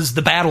about was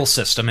the battle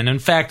system, and in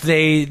fact,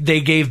 they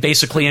gave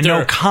basically a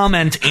no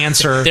comment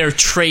answer. Their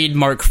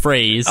trademark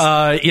phrase.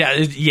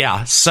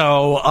 Yeah.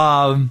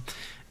 So,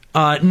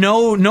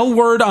 No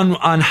word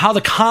on how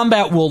the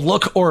combat will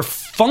look or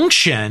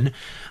function.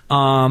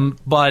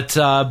 But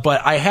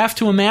I have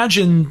to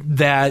imagine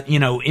that,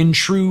 in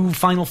true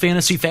Final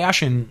Fantasy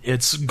fashion,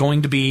 it's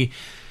going to be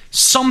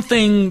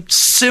something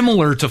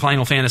similar to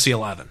Final Fantasy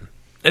XI.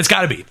 It's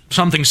got to be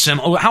something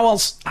similar. How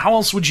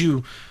else would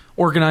you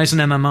organize an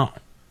MMO?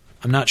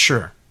 I'm not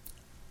sure.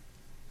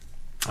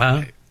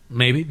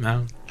 Maybe.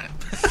 No.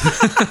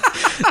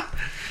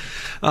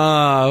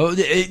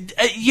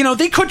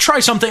 They could try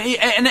something,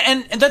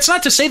 and that's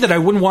not to say that I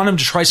wouldn't want them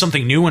to try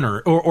something new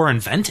or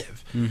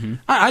inventive. Mm-hmm.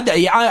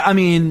 I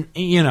mean,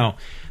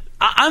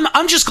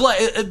 I'm just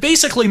glad.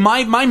 Basically,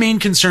 my main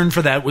concern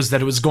for that was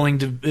that it was going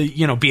to,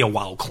 be a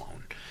WoW clone.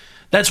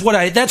 That's what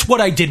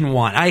I didn't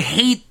want. I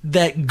hate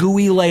that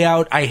GUI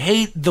layout. I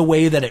hate the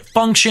way that it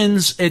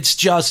functions. It's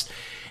just,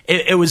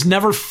 it was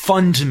never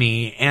fun to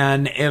me.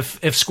 And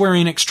if Square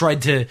Enix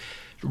tried to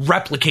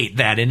replicate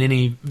that in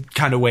any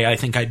kind of way, I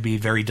think I'd be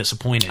very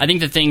disappointed. I think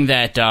the thing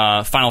that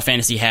Final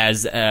Fantasy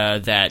has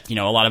that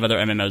a lot of other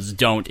MMOs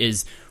don't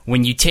is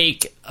when you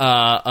take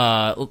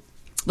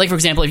like for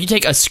example, if you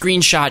take a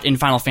screenshot in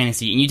Final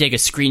Fantasy and you take a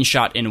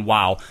screenshot in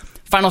WoW,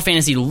 Final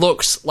Fantasy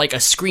looks like a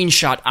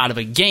screenshot out of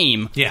a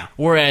game. Yeah.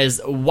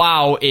 Whereas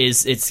WoW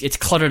it's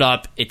cluttered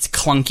up, it's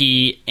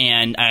clunky,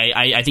 and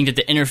I think that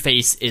the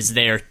interface is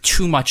there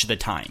too much of the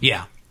time.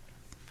 Yeah.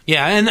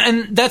 Yeah,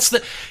 and that's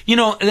the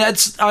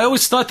I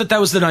always thought that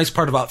was the nice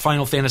part about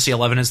Final Fantasy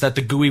XI is that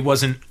the GUI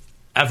wasn't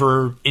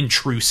ever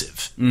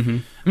intrusive. Mm-hmm.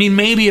 I mean,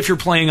 maybe if you're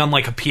playing on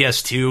like a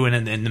PS2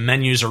 and the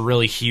menus are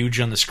really huge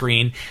on the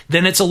screen,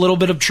 then it's a little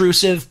bit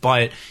obtrusive.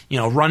 But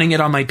running it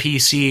on my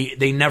PC,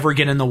 they never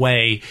get in the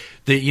way.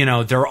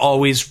 They're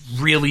always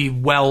really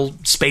well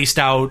spaced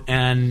out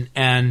and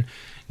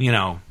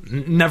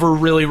never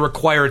really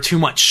require too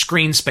much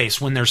screen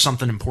space when there's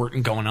something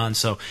important going on.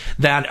 So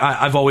that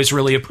I've always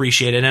really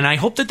appreciated, and I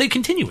hope that they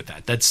continue with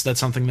that. That's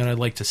something that I'd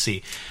like to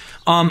see.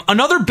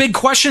 Another big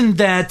question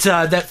that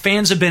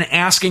fans have been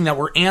asking that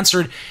were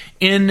answered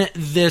in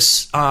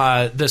this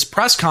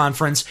press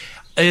conference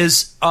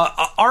is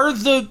are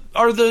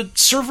the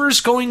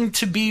servers going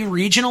to be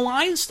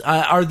regionalized?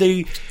 Are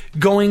they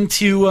going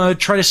to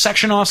try to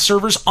section off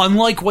servers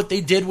unlike what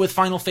they did with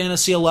Final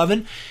Fantasy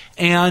XI?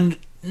 And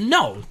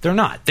no, they're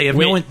not. They have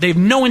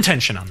no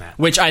intention on that.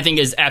 Which I think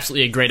is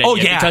absolutely a great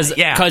idea.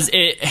 Because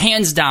it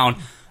hands down,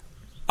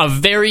 a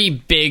very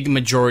big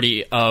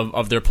majority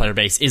of their player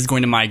base is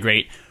going to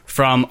migrate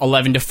from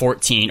 11 to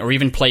 14 or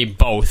even play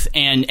both.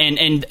 And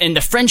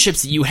the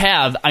friendships that you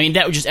have, I mean,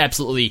 that would just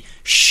absolutely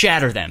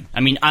shatter them.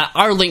 I mean,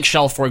 our link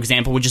shell, for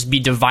example, would just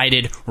be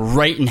divided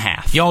right in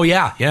half. Oh,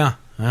 yeah,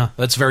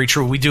 that's very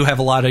true. We do have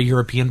a lot of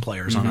European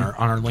players on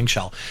our link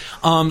shell.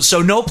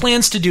 So no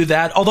plans to do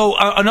that. Although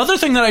another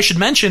thing that I should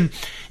mention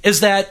is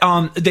that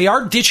they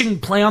are ditching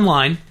Play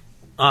Online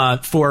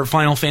for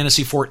Final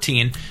Fantasy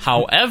XIV.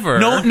 However,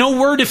 no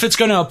word if it's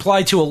going to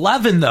apply to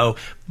 11 though.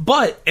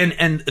 But and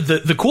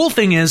the cool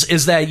thing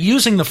is that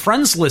using the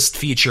friends list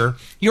feature,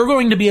 you're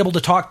going to be able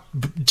to talk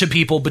to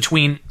people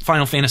between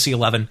Final Fantasy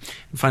 11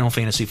 and Final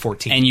Fantasy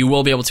 14, and you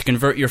will be able to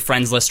convert your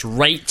friends list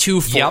right to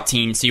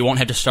 14. Yep. So you won't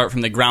have to start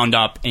from the ground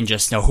up and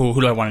just know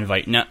who do I want to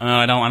invite. No,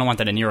 I don't want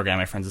that Nero guy on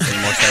my friends list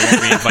anymore, so I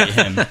won't re-invite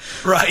him.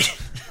 Right.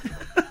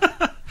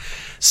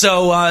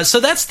 So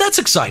that's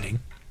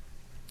exciting.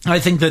 I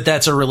think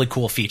that's a really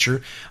cool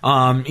feature.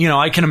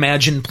 I can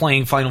imagine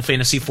playing Final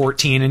Fantasy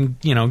XIV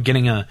and,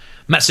 getting a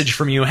message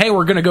from you, hey,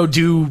 we're going to go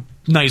do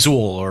Nizul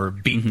or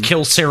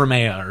kill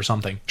Saramea or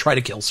something. Try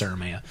to kill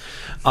Saramea.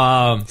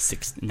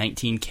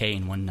 19K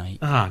in one night.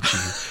 Oh, gee.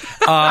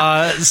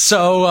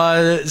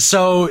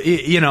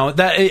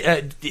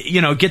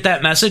 Get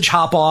that message,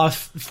 hop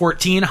off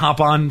 14, hop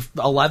on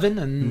 11,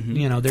 and,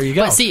 there you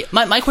go. But see,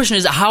 my question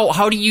is,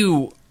 how do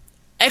you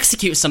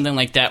execute something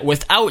like that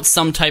without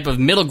some type of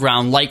middle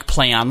ground like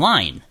Play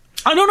Online?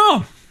 I don't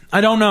know.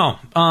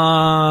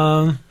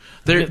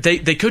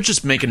 They could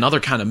just make another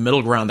kind of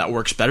middle ground that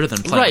works better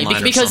than Play Online.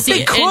 Right, because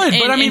they could,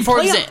 but I mean,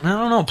 I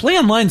don't know. Play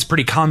Online's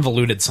pretty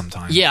convoluted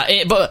sometimes.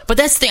 Yeah, but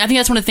that's the thing. I think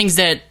that's one of the things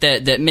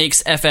that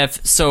makes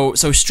FF so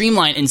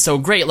streamlined and so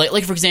great.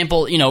 Like for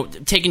example,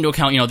 take into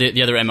account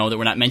the other MMO that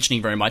we're not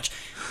mentioning very much.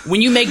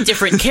 When you make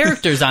different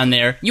characters on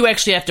there, you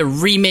actually have to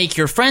remake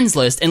your friends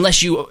list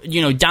unless you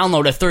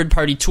download a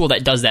third-party tool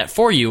that does that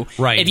for you.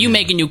 Right. If you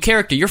make a new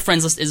character, your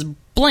friends list is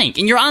blank,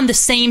 and you're on the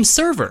same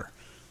server.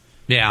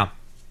 Yeah.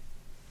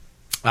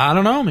 I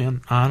don't know,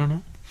 man. I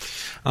don't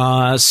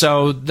know.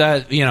 So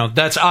that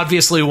that's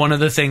obviously one of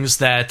the things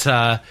that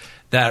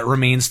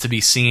remains to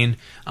be seen.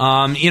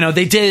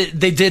 They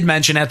did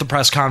mention at the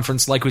press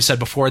conference, like we said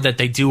before, that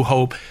they do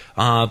hope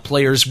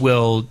players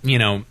will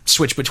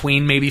switch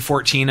between maybe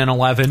 14 and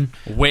 11.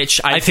 Which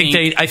I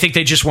think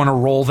they just want to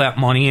roll that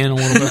money in a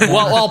little bit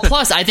more. well,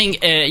 plus I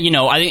think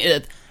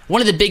one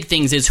of the big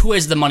things is who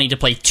has the money to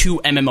play two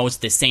MMOs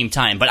at the same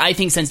time. But I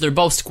think since they're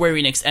both Square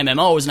Enix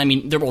MMOs, and I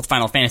mean, they're both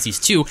Final Fantasies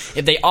too,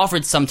 if they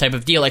offered some type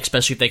of deal,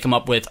 especially if they come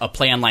up with a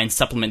Play Online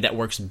supplement that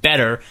works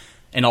better,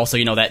 And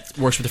also, that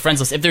works with the friends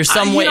list. If there's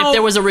some way, if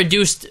there was a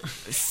reduced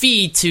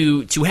fee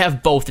to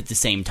have both at the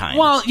same time.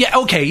 Well, yeah,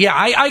 okay, yeah,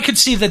 I could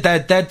see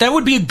that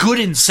would be a good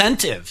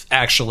incentive,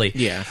 actually.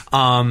 Yeah.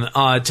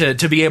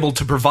 To be able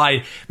to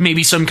provide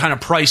maybe some kind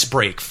of price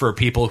break for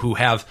people who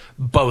have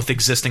both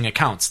existing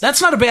accounts. That's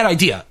not a bad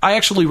idea. I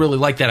actually really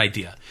like that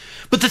idea.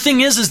 But the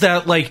thing is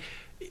that, like,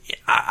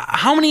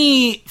 how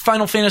many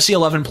Final Fantasy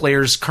XI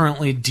players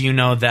currently do you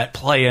know that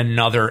play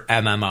another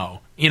MMO?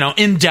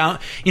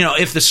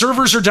 If the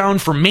servers are down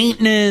for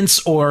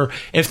maintenance, or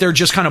if they're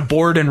just kind of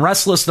bored and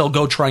restless, they'll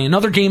go try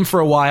another game for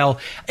a while.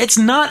 It's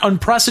not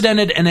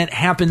unprecedented, and it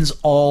happens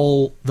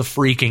all the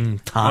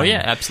freaking time. Oh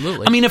yeah,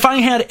 absolutely. I mean, if I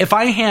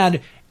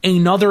had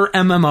another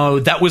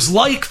MMO that was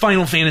like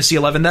Final Fantasy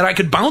XI that I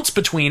could bounce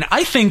between,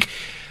 I think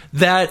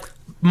that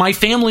my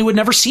family would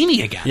never see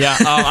me again. Yeah,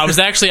 I was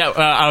actually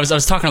I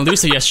was talking to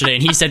Lucy yesterday,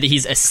 and he said that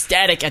he's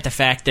ecstatic at the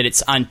fact that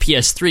it's on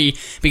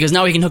PS3 because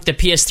now he can hook the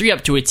PS3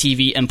 up to a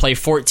TV and play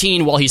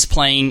 14 while he's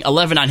playing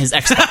 11 on his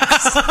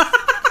Xbox.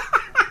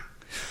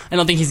 I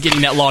don't think he's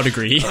getting that law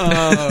degree.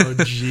 Oh,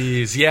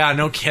 jeez. Yeah,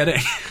 no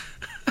kidding.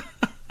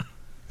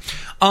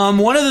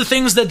 One of the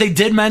things that they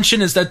did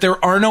mention is that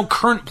there are no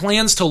current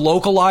plans to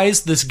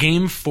localize this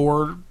game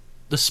for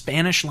the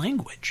Spanish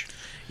language.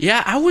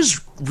 Yeah, I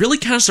was really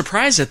kind of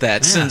surprised at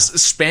that, since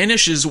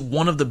Spanish is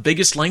one of the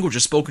biggest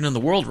languages spoken in the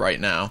world right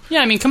now.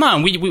 Yeah, I mean, come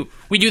on. We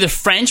do the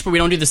French, but we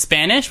don't do the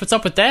Spanish? What's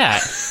up with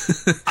that?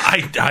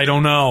 I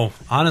don't know.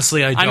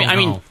 Honestly, I don't know. I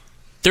mean,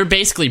 they're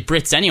basically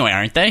Brits anyway,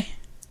 aren't they?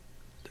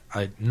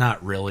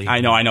 Not really.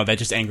 I know. That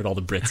just angered all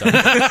the Brits.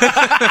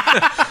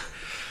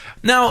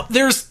 Now,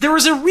 there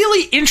was a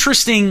really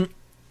interesting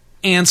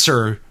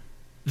answer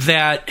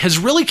that has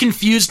really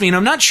confused me, and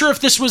I'm not sure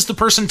if this was the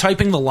person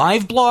typing the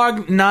live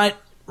blog not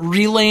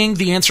relaying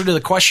the answer to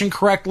the question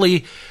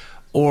correctly,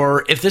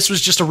 or if this was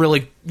just a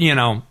really,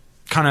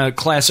 kind of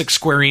classic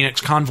Square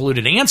Enix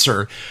convoluted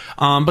answer.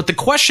 But the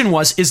question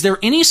was, is there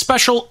any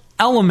special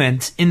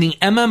element in the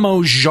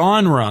MMO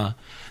genre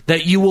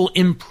that you will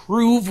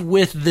improve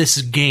with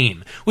this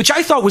game? Which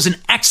I thought was an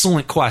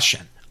excellent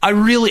question. I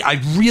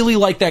really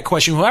like that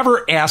question.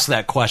 Whoever asked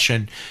that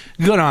question,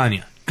 good on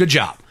you. Good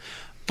job.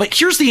 But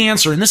here's the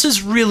answer, and this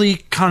is really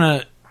kind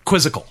of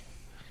quizzical.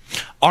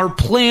 Our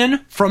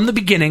plan from the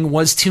beginning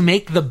was to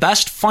make the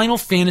best Final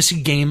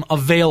Fantasy game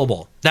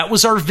available. That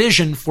was our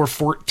vision for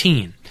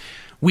 14.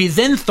 We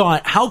then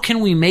thought, how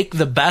can we make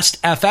the best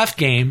FF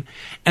game?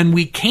 And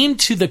we came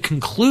to the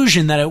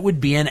conclusion that it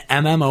would be an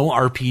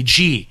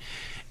MMORPG.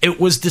 It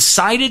was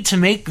decided to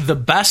make the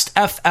best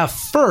FF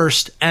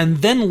first, and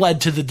then led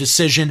to the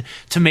decision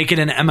to make it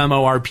an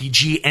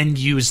MMORPG and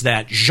use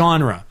that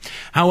genre.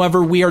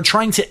 However, we are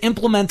trying to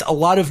implement a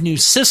lot of new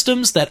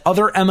systems that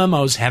other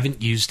MMOs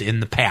haven't used in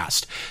the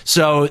past.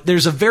 So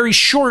there's a very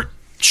short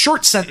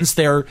sentence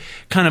there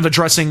kind of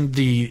addressing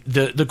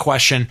the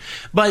question,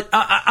 but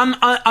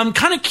I'm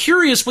kind of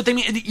curious what they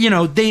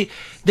mean.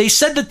 They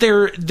said that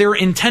their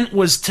intent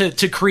was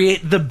to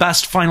create the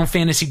best Final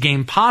Fantasy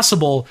game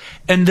possible,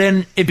 and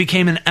then it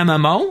became an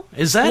MMO.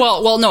 Is that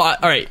well no, all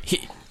right,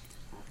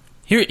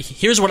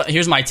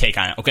 here's my take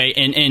on it, okay?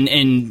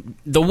 And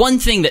the one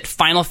thing that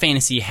Final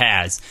Fantasy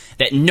has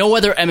that no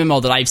other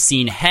MMO that I've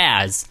seen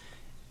has,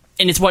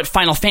 and it's what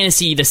Final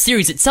Fantasy, the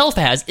series itself,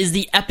 has, is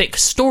the epic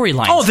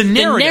storyline. Oh, the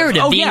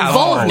narrative. The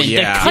involvement,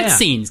 the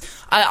cutscenes.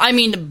 I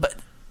mean,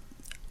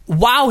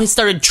 WoW has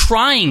started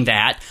trying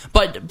that,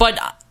 but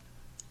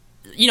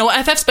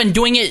FF's been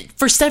doing it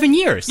for 7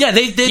 years. Yeah,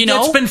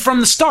 it's been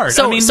from the start.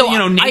 So,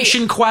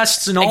 nation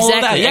quests and all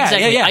of that. Yeah,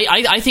 exactly.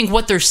 Yeah. I think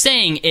what they're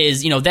saying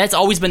is, that's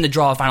always been the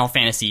draw of Final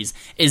Fantasies,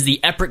 is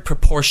the epic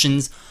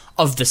proportions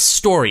of the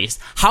stories.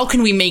 How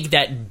can we make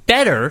that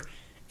better?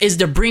 Is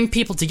to bring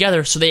people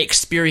together so they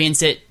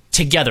experience it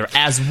together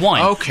as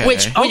one. Okay.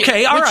 Which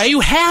you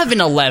have in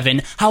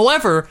 11.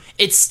 However,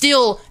 it's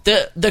still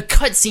the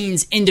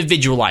cutscenes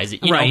individualize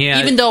it. Right.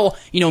 Yeah. Even though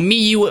me,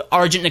 you,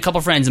 Argent, and a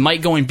couple friends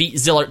might go and beat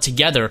Zillart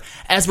together,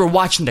 as we're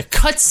watching the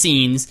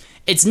cutscenes,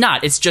 it's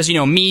not. It's just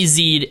me,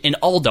 Zed, and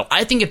Aldo.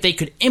 I think if they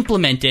could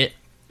implement it,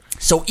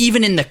 so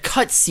even in the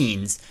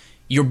cutscenes,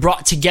 you're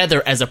brought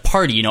together as a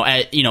party,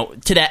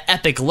 to that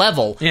epic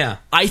level. Yeah.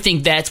 I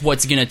think that's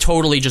what's going to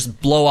totally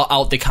just blow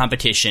out the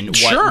competition.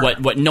 Sure.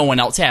 What no one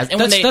else has. And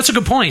that's a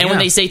good point. And when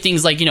they say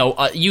things like,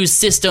 use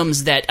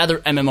systems that other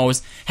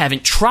MMOs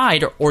haven't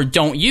tried or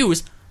don't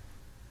use,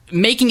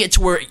 making it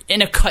to where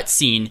in a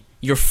cutscene,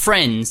 your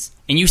friends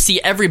and you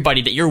see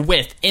everybody that you're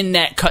with in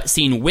that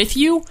cutscene with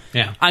you.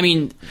 Yeah. I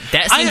mean,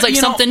 that seems like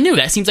something new.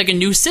 That seems like a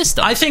new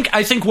system. I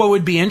think what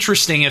would be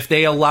interesting if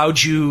they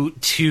allowed you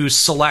to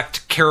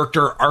select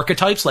character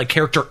archetypes, like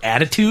character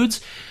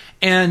attitudes,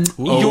 and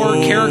your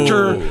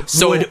character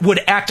would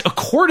act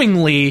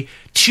accordingly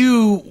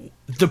to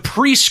the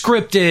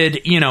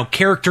pre-scripted,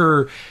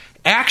 character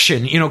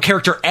action,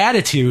 character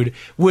attitude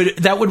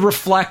that would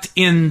reflect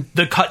in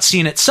the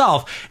cutscene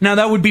itself. Now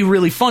that would be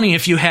really funny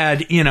if you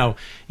had,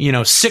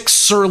 6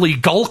 surly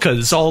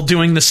Gulkas all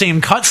doing the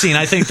same cutscene.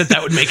 I think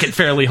that would make it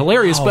fairly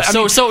hilarious. But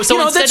so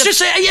that's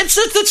just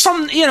it's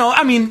some,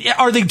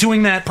 are they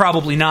doing that?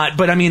 Probably not.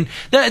 But I mean,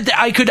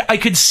 I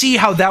could see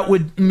how that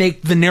would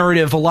make the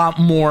narrative a lot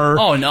more.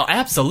 Oh no,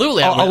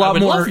 absolutely, a lot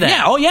more. Love that.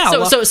 Yeah, oh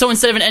yeah. So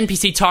instead of an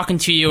NPC talking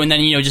to you and then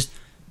just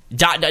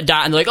dot and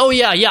they're like, oh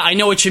yeah, I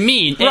know what you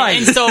mean, right?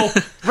 And so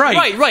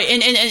right,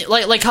 and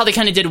like how they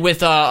kind of did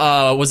with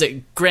was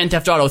it Grand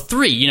Theft Auto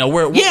 3?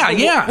 Where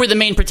the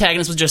main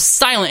protagonist was just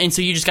silent, and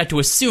so you just got to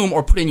assume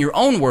or put in your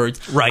own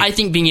words. Right. I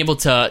think being able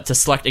to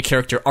select a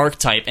character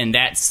archetype and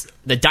that's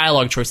the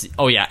dialogue choice.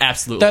 Oh yeah,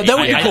 absolutely. That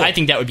would be cool. I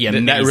think that would be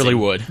amazing. That really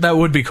would. That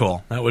would be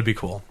cool.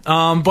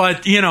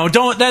 But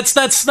don't.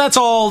 That's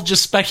all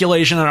just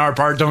speculation on our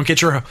part. Don't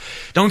get your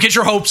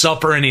hopes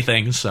up or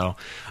anything. So,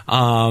 but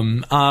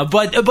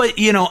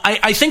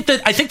I think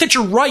that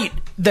you're right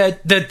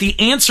that the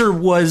answer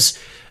was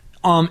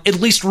at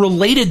least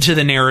related to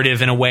the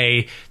narrative in a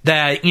way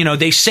that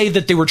they say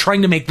that they were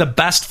trying to make the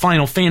best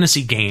Final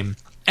Fantasy game,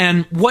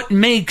 and what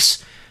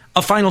makes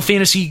a Final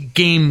Fantasy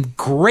game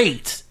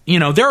great.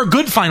 There are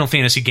good Final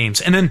Fantasy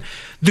games, and then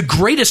the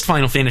greatest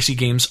Final Fantasy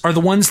games are the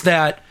ones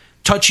that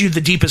touch you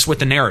the deepest with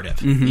the narrative.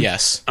 Mm-hmm.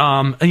 Yes.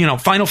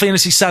 Final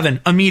Fantasy VII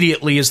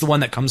immediately is the one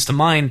that comes to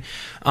mind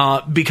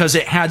because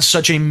it had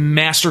such a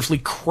masterfully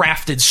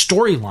crafted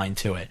storyline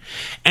to it.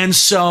 And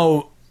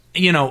so,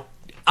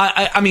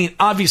 I mean,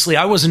 obviously,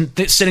 I wasn't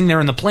sitting there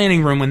in the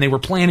planning room when they were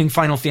planning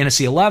Final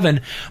Fantasy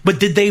XI, but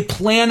did they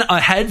plan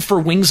ahead for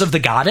Wings of the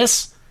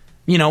Goddess?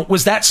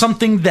 Was that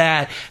something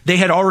that they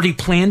had already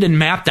planned and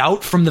mapped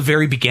out from the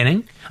very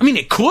beginning? I mean,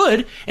 it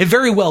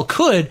very well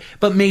could,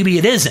 but maybe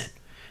it isn't.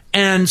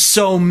 And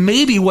so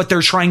maybe what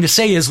they're trying to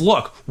say is,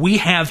 look, we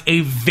have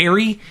a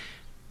very,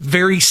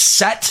 very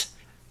set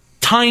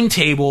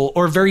timetable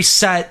or very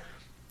set,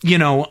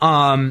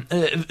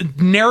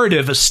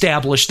 narrative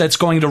established that's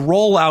going to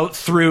roll out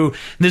through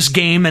this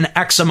game and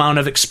X amount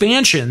of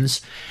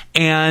expansions.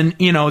 And,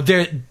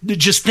 they're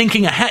just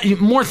thinking ahead.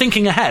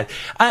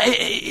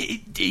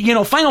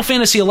 Final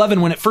Fantasy XI,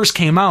 when it first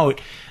came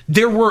out,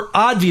 there were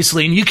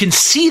obviously, and you can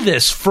see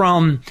this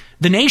from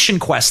the Nation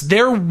Quest,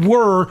 there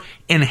were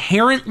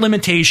inherent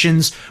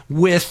limitations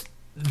with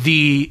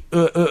the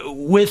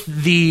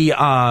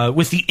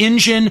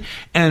engine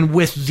and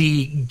with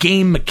the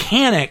game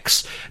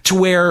mechanics to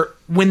where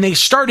when they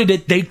started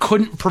it, they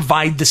couldn't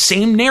provide the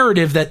same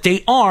narrative that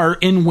they are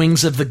in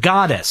Wings of the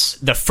Goddess.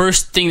 The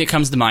first thing that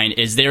comes to mind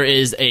is there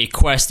is a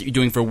quest that you're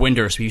doing for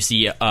Windurst where you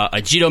see a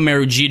Jito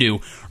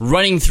Merujitu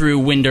running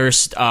through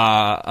Windurst,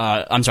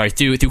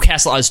 through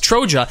Castle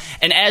Ostroja,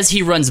 and as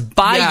he runs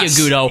by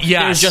Yagudo,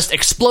 there's just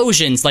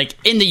explosions like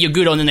in the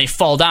Yagudo, and then they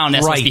fall down.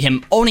 That's supposed to be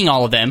him owning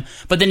all of them.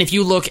 But then if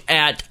you look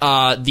at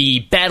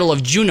the Battle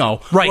of Juno,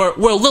 where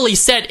Lily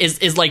Set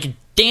is like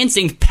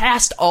dancing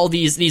past all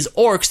these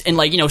orcs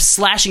and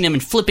slashing them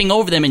and flipping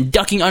over them and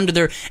ducking under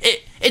their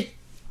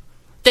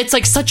that's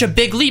like such a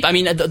big leap. I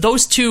mean,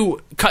 those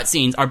two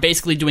cutscenes are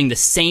basically doing the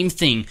same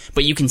thing,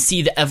 but you can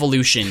see the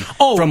evolution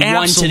from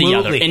one to the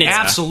other, and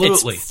it's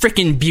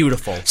freaking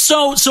beautiful.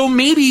 So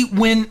maybe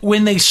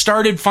when they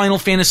started Final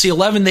Fantasy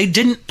XI, they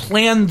didn't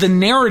plan the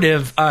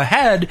narrative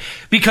ahead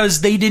because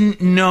they didn't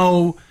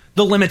know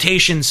the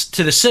limitations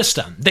to the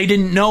system. They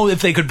didn't know if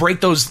they could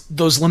break those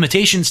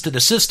limitations to the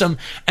system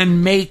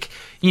and make,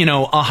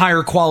 a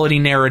higher quality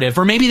narrative,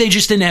 or maybe they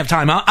just didn't have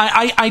time.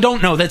 I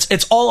don't know.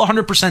 It's all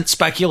 100%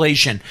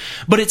 speculation.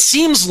 But it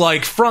seems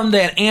like from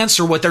that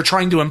answer, what they're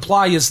trying to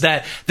imply is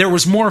that there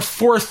was more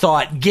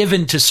forethought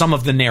given to some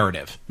of the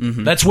narrative.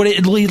 Mm-hmm. That's what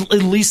at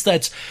least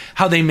that's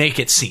how they make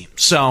it seem.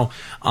 So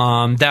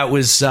that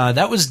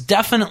was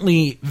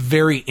definitely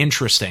very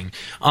interesting.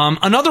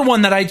 Another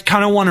one that I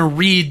kind of want to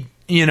read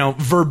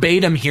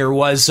verbatim here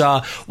was,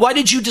 why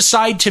did you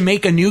decide to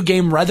make a new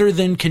game rather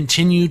than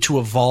continue to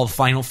evolve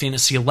Final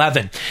Fantasy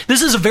XI?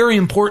 This is a very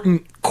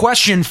important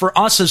question for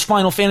us as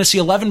Final Fantasy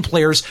XI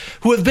players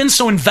who have been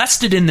so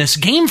invested in this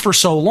game for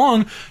so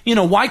long.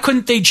 Why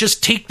couldn't they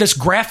just take this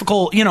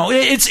graphical,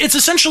 it's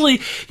essentially,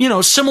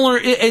 similar,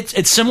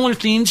 it's similar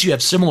themes. You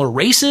have similar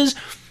races.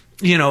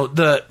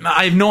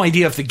 I have no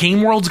idea if the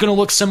game world's going to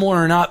look similar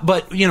or not,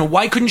 but,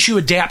 why couldn't you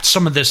adapt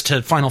some of this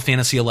to Final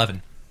Fantasy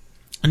XI?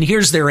 And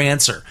here's their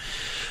answer.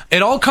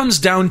 It all comes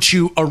down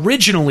to,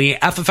 originally,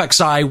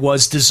 FFXI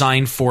was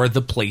designed for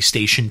the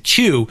PlayStation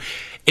 2.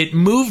 It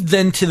moved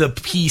then to the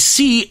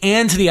PC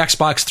and to the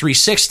Xbox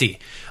 360.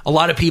 A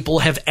lot of people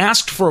have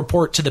asked for a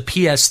port to the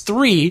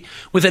PS3.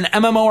 With an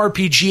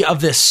MMORPG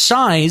of this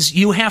size,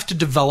 you have to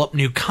develop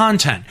new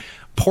content.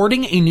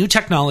 Porting a new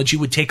technology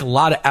would take a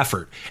lot of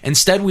effort.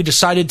 Instead, we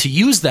decided to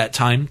use that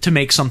time to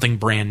make something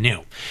brand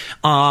new.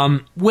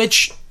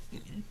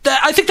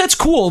 I think that's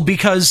cool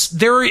because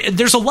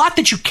there's a lot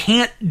that you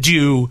can't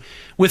do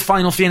with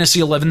Final Fantasy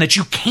XI that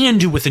you can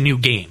do with a new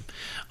game.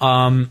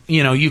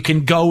 You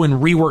can go and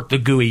rework the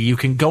GUI. You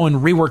can go and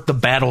rework the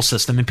battle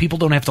system, and people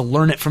don't have to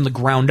learn it from the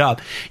ground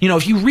up.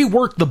 If you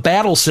rework the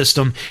battle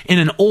system in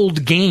an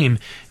old game,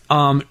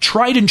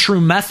 tried and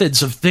true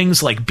methods of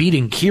things like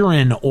beating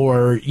Kieran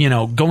or,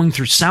 going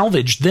through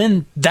salvage,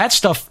 then that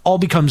stuff all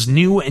becomes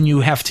new and you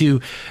have to,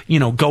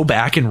 go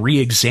back and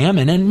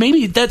re-examine. And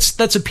maybe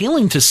that's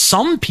appealing to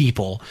some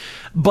people,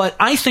 but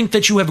I think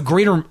that you have a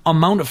greater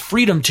amount of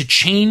freedom to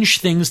change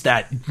things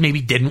that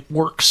maybe didn't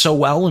work so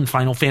well in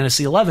Final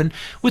Fantasy XI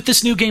with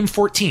this new game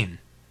 14.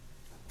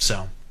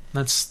 So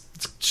that's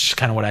just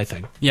kind of what I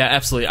think. Yeah,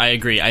 absolutely. I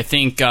agree. I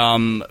think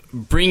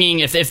bringing,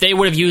 if they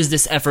would have used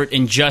this effort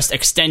and just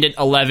extended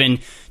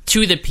 11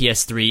 to the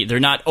PS3, they're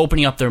not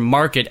opening up their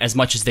market as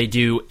much as they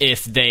do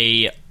if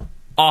they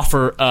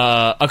offer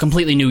a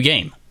completely new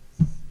game.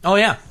 Oh,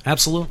 yeah,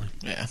 absolutely.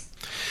 Yeah.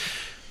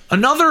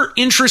 Another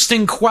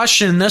interesting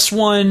question. This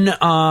one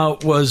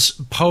was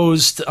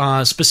posed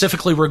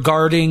specifically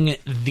regarding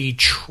the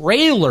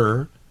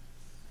trailer.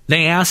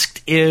 They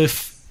asked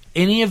if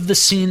any of the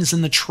scenes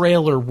in the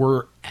trailer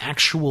were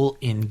actual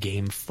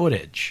in-game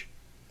footage.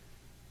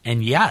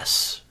 And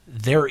yes,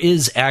 there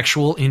is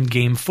actual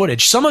in-game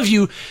footage. Some of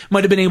you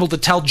might have been able to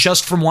tell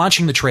just from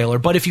watching the trailer,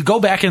 but if you go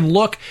back and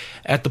look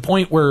at the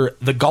point where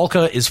the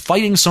Galka is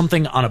fighting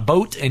something on a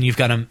boat and you've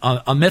got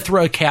a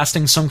Mithra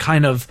casting some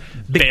kind of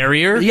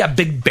barrier? Yeah,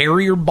 big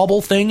barrier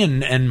bubble thing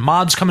and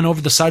mobs coming over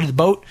the side of the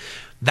boat,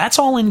 that's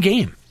all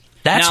in-game.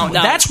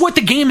 That's what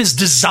the game is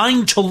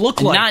designed to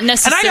look like. Not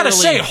necessarily, and I gotta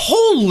say,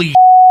 holy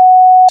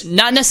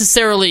not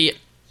necessarily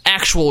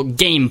actual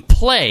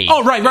gameplay.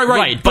 Oh, right.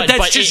 But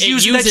that's just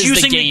using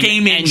the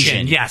game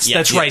engine. Yes,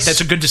 that's right.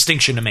 That's a good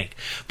distinction to make.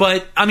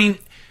 But I mean,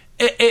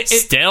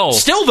 still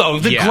though,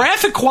 the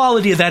graphic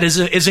quality of that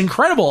is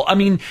incredible. I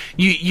mean,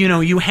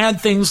 you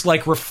had things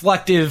like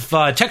reflective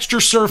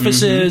texture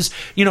surfaces,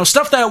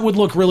 stuff that would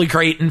look really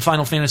great in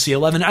Final Fantasy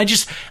XI.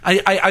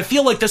 I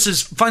feel like this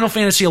is Final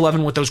Fantasy XI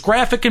with those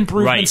graphic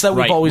improvements that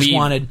we've always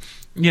wanted.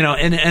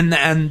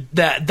 And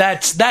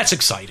that's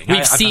exciting.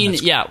 We've seen,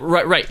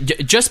 right.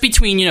 Just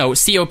between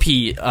COP,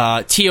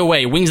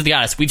 TOA, Wings of the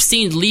Goddess, we've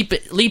seen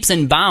leaps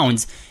and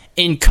bounds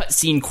in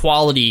cutscene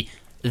quality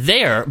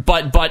there.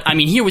 But I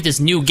mean, here with this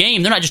new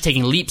game, they're not just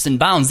taking leaps and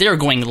bounds; they're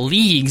going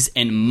leagues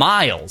and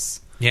miles.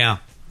 Yeah,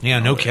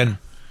 no kidding.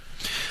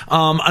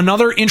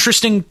 Another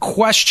interesting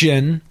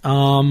question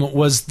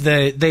was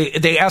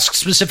they asked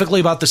specifically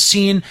about the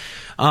scene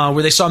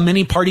where they saw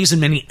many parties and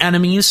many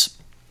enemies.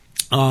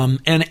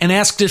 And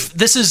asked if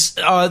this is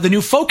the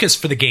new focus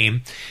for the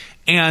game,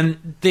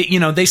 and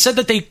they said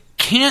that they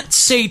can't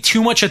say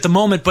too much at the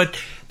moment, but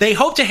they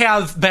hope to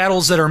have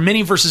battles that are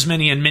many versus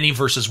many and many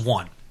versus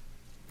one.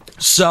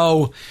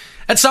 So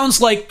that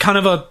sounds like kind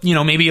of a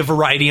maybe a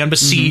variety on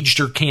Besieged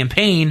or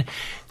Campaign,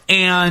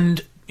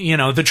 and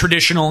the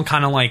traditional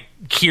kind of like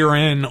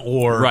Kieran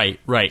or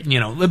right.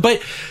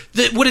 But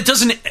what it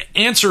doesn't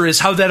answer is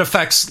how that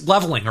affects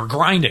leveling or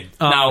grinding.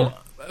 Now.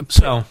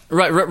 So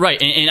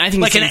right, and I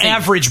think like an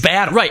average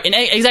battle, right, and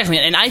exactly,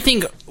 and I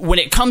think when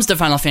it comes to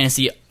Final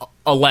Fantasy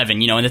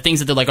 11, and the things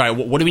that they're like, all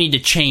right, what do we need to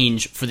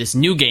change for this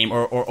new game,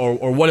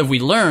 or what have we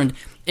learned?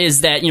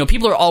 Is that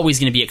people are always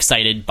going to be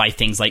excited by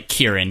things like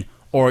Kieran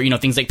or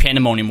things like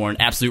Pandemonium or an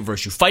Absolute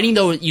Virtue. Fighting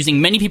though, using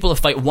many people to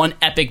fight one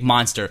epic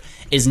monster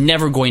is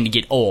never going to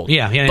get old.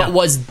 Yeah. But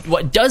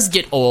what does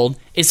get old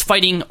is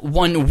fighting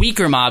one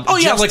weaker mob.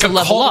 Just to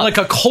level up. Like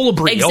a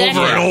Colibri over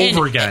and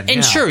over again.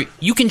 And sure,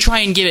 you can try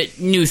and give it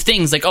new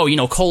things like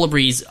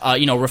Colibri's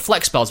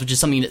reflect spells, which is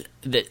something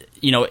that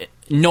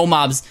no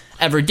mobs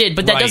ever did,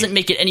 but that doesn't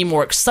make it any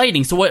more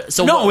exciting.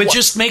 It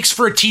just makes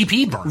for a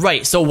TP burn.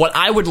 Right. So what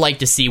I would like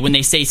to see when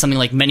they say something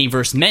like many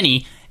versus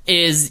many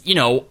is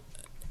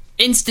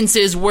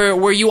instances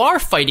where you are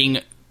fighting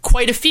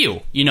quite a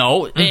few,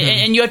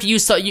 and you have to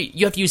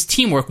use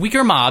teamwork,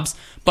 weaker mobs,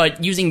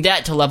 but using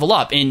that to level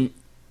up. And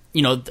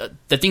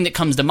the thing that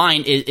comes to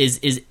mind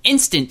is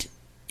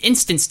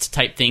instanced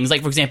type things,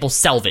 like for example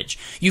Salvage.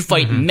 You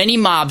fight many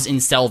mobs in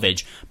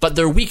Salvage, but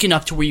they're weak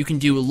enough to where you can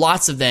do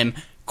lots of them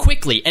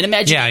quickly. And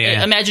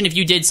imagine if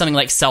you did something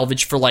like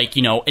Salvage for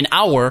an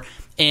hour.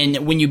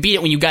 And when you beat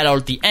it, when you got out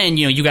at the end,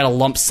 you got a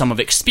lump sum of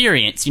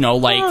experience,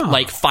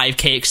 like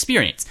 5K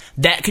experience.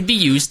 That could be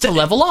used to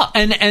level up.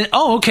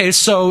 Okay.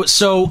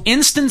 So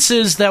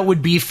instances that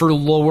would be for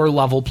lower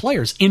level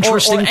players.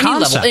 Interesting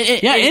concept.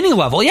 Any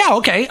level. Yeah,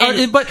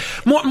 okay. But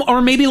more,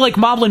 or maybe like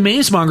Moblin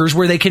Mazemongers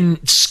where they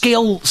can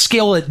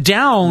scale it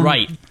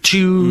down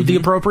to the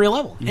appropriate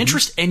level.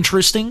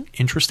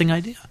 Interesting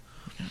idea.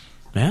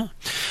 Yeah.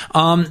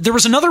 There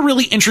was another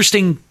really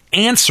interesting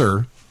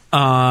answer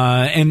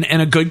and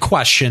a good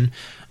question.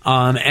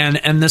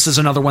 And this is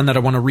another one that I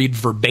want to read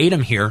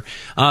verbatim here.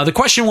 The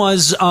question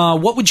was,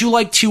 what would you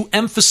like to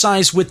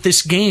emphasize with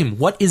this game?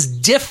 What is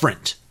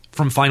different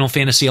from Final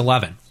Fantasy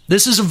XI?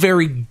 This is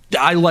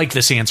I like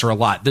this answer a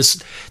lot.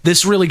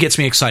 This really gets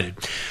me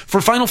excited. For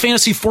Final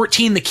Fantasy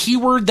XIV, the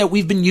keyword that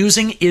we've been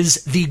using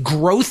is the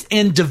growth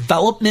and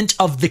development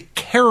of the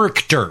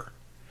character.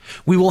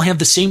 We will have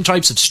the same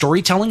types of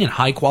storytelling and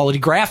high quality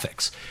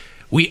graphics.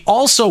 We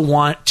also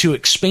want to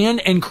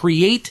expand and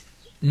create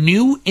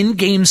new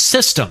in-game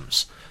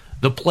systems.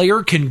 The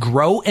player can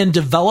grow and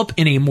develop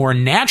in a more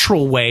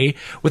natural way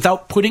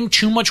without putting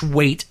too much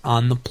weight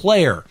on the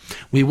player.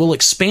 We will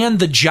expand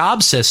the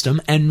job system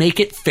and make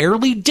it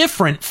fairly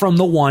different from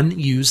the one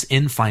used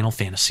in Final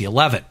Fantasy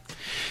XI.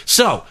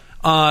 So,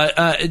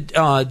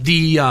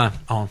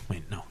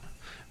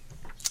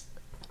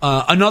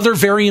 another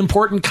very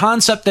important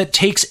concept that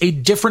takes a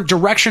different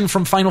direction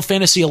from Final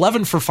Fantasy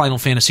XI for Final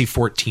Fantasy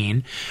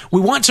XIV. We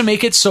want to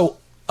make it so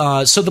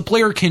the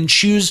player can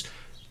choose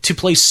to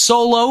play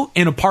solo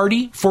in a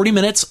party, 40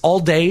 minutes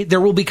all day.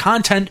 There will be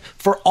content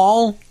for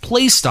all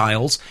play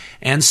styles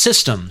and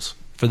systems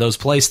for those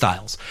play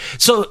styles.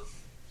 So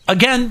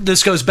again,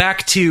 this goes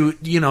back to,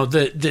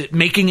 the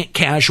making it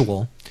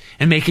casual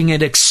and making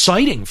it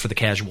exciting for the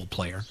casual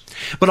player.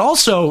 But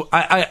also,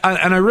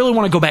 I really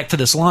want to go back to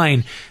this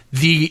line,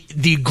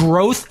 the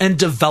growth and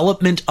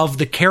development of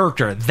the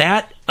character.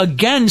 That,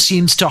 again,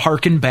 seems to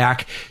harken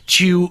back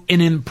to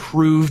an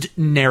improved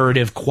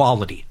narrative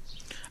quality.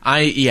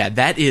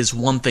 That is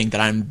one thing that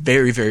I'm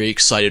very, very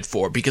excited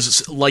for, because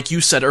it's, like you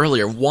said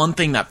earlier, one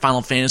thing that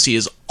Final Fantasy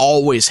has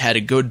always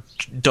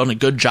done a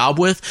good job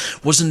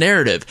with was the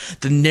narrative.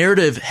 The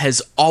narrative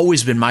has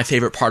always been my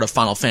favorite part of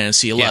Final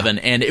Fantasy XI,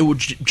 and it would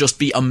just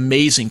be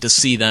amazing to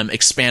see them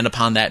expand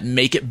upon that,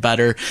 make it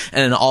better,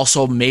 and then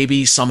also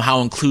maybe somehow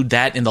include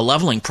that in the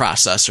leveling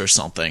process or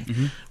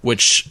something,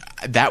 which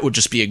that would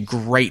just be a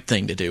great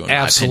thing to do, in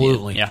my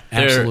opinion. Yeah,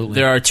 Absolutely.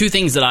 There are two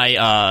things that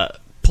I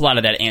pull out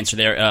of that answer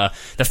there.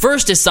 The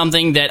first is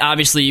something that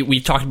obviously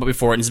we've talked about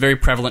before and is very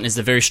prevalent, is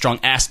a very strong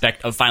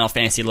aspect of Final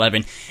Fantasy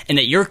XI, and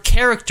that your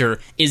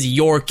character is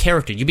your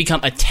character. You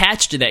become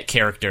attached to that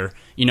character.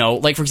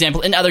 Like, for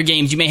example, in other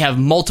games, you may have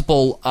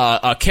multiple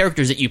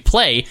characters that you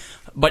play,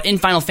 but in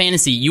Final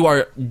Fantasy, you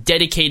are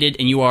dedicated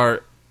and you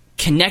are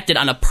connected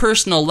on a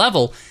personal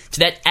level to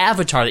that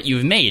avatar that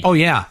you've made. Oh,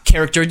 yeah.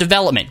 Character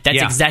development.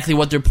 That's exactly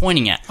what they're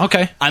pointing at.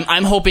 Okay.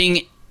 I'm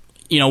hoping,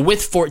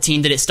 with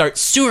 14, that it starts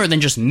sooner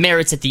than just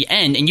merits at the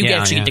end, and you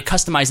actually get to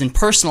customize and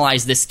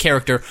personalize this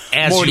character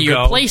as more to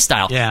your play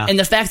style. Yeah. And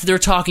the fact that they're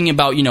talking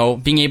about,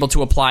 being able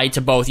to apply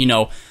to both,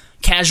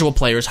 casual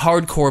players,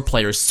 hardcore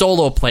players,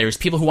 solo players,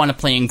 people who want to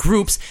play in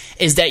groups,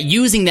 is that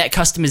using that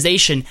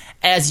customization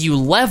as you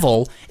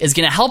level is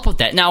going to help with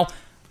that. Now,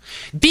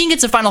 being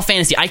it's a Final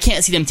Fantasy, I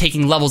can't see them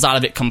taking levels out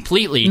of it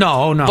completely.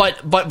 No.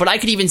 But I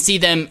could even see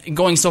them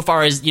going so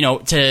far as,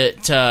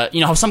 to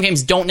how some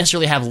games don't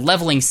necessarily have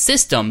leveling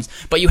systems,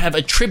 but you have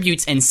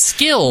attributes and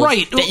skills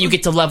that you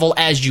get to level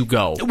as you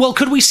go. Well,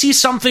 could we see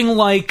something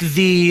like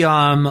the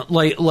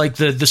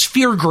the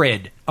sphere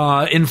grid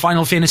in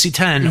Final Fantasy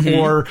X,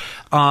 or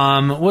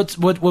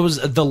what was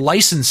the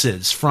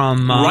licenses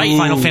from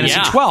Final Fantasy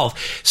XII?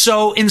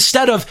 So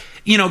instead of,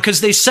 because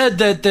they said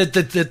that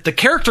the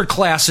character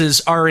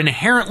classes are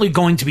inherently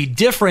going to be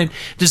different,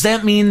 does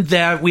that mean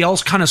that we all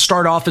kind of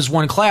start off as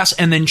one class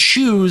and then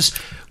choose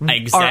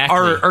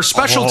our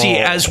specialty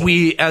as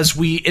we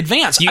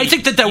advance? I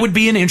think that would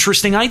be an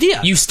interesting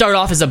idea. You start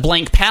off as a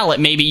blank palette,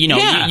 maybe,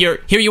 you're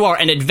here, you are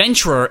an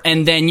adventurer,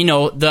 and then,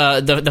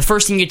 the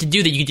first thing you get to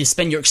do that you get to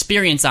spend your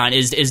experience on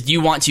is do you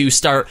want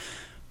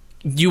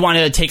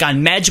to take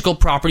on magical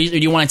properties, or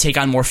do you want to take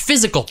on more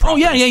physical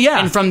properties? Oh, yeah.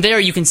 And from there,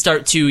 you can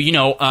start to,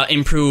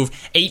 improve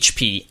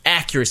HP,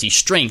 accuracy,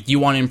 strength. You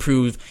want to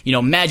improve,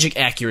 magic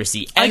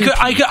accuracy. MP.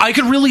 I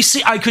could really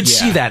see. I could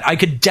see that. I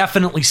could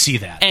definitely see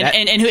that.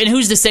 And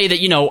who's to say that,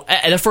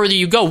 the further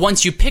you go,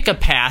 once you pick a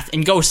path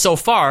and go so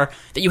far,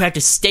 that you have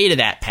to stay to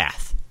that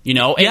path.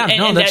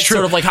 That's true.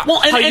 Sort of like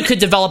how you could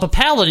develop a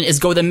paladin is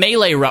go the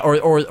melee route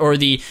or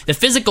the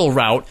physical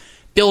route.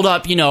 Build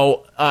up,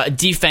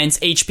 defense,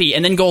 HP,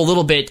 and then go a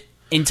little bit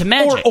into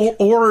magic.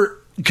 Or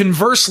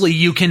conversely,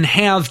 you can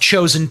have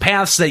chosen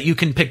paths that you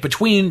can pick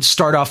between,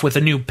 start off with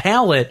a new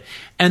palette,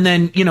 and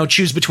then,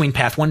 choose between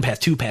path 1, path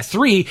 2, path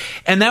 3,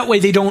 and that way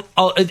they don't...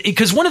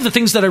 Because one of the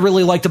things that I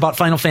really liked about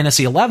Final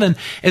Fantasy XI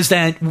is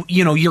that,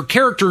 your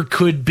character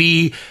could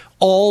be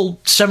all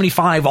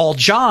 75, all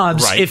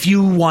jobs, if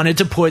you wanted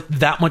to put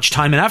that much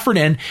time and effort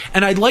in.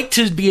 And I'd like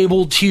to be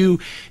able to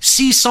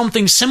see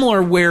something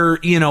similar where,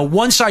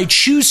 once I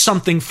choose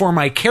something for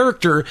my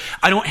character,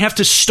 I don't have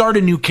to start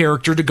a new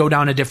character to go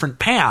down a different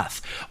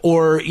path.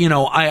 Or,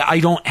 I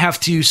don't have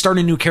to start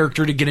a new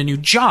character to get a new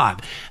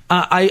job.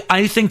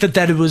 I think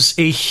that was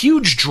a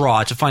huge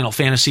draw to Final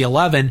Fantasy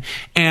XI,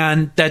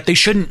 and that they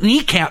shouldn't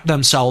kneecap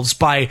themselves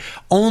by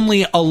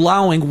only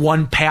allowing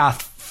one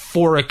path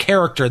for a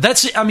character.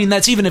 That's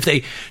even if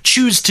they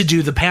choose to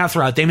do the path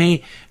route, they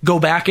may go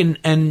back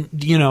and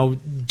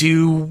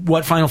do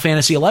what Final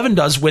Fantasy XI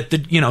does with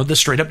the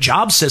straight up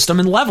job system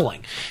and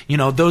leveling.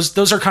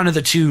 Those are kind of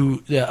the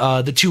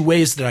two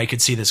ways that I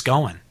could see this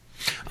going.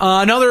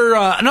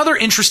 Another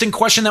interesting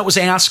question that was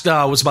asked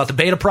was about the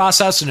beta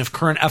process and if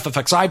current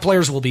FFXI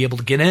players will be able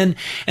to get in.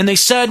 And they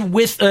said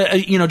with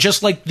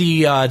just like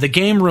the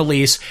game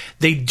release,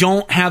 they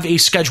don't have a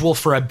schedule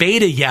for a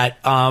beta yet,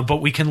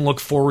 but we can look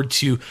forward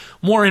to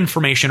more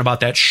information about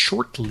that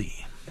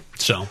shortly.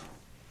 So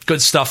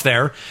good stuff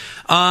there.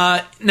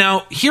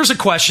 Now, here's a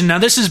question. Now,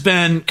 this has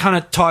been kind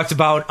of talked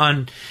about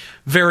on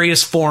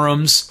various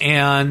forums,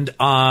 and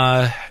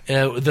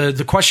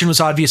the question was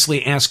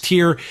obviously asked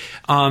here.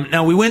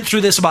 Now, we went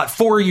through this about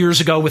 4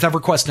 years ago with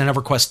EverQuest and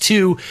EverQuest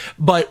 2,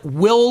 but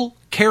will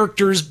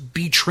characters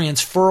be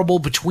transferable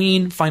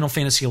between Final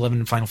Fantasy XI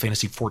and Final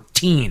Fantasy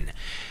XIV?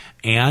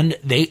 And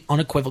they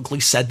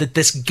unequivocally said that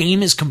this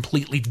game is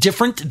completely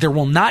different. There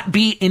will not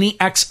be any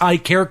XI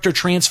character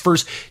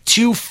transfers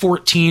to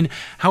 14.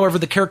 However,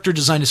 the character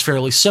design is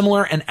fairly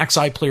similar, and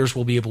XI players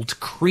will be able to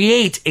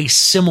create a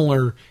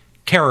similar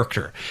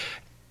character.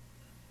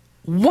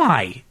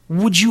 Why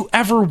would you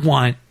ever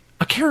want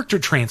a character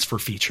transfer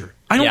feature?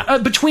 I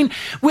don't.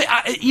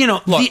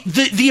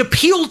 The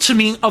appeal to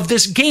me of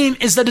this game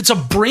is that it's a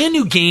brand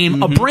new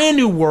game, a brand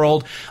new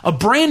world, a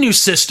brand new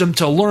system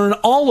to learn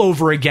all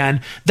over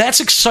again. That's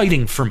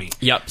exciting for me.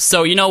 Yep.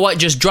 So you know what?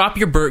 Just drop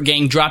your Burt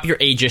Gang, drop your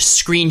Aegis,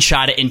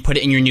 screenshot it, and put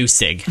it in your new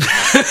SIG.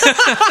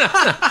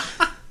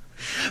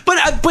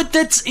 But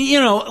that's,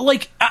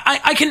 like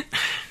I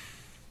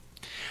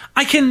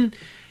can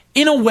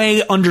in a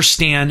way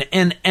understand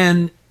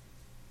and.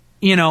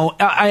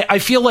 I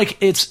feel like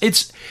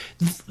it's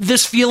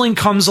this feeling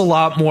comes a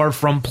lot more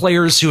from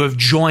players who have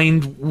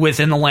joined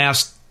within the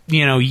last,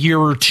 year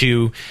or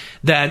two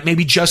that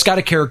maybe just got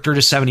a character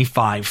to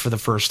 75 for the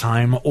first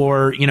time,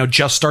 or,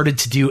 just started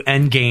to do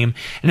endgame.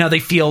 And now they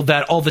feel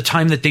that all the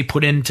time that they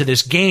put into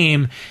this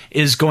game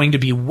is going to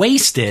be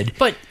wasted.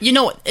 But,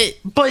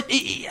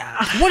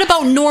 what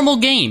about normal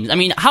games? I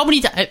mean, how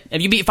many times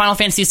have you beat Final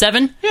Fantasy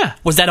VII? Yeah.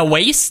 Was that a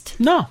waste?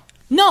 No.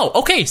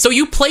 Okay, so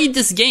you played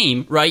this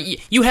game,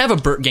 right? You have a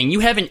Burt Gang,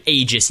 you have an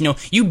Aegis,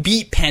 you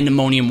beat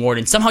Pandemonium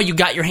Warden. Somehow you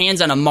got your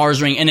hands on a Mars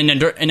Ring and an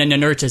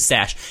Anerta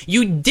Sash.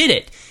 You did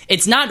it.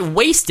 It's not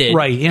wasted.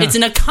 Right, yeah. It's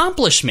an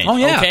accomplishment,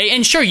 okay?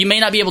 And sure, you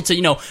may not be able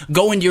to,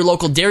 go into your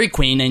local Dairy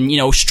Queen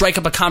and, strike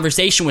up a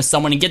conversation with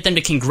someone and get them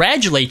to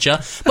congratulate you,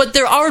 but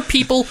there are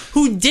people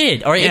who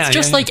did, all right? It's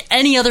just like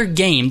any other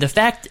game. The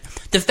fact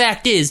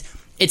is,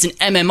 it's an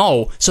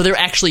MMO, so there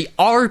actually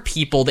are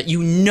people that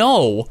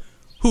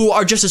who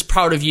are just as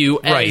proud of you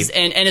as,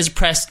 and as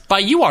impressed by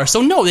you are. So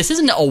no, this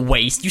isn't a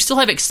waste. You still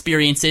have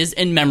experiences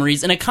and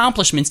memories and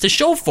accomplishments to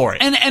show for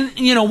it.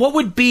 And what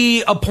would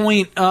be a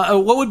point?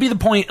 What would be the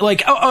point?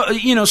 Like,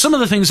 some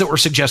of the things that were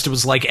suggested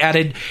was like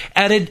added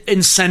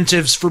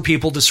incentives for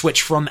people to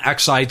switch from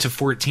XI to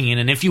 14.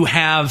 And if you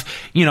have,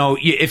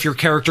 if your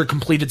character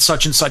completed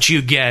such and such,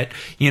 you get,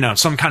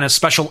 some kind of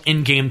special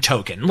in-game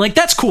token. Like,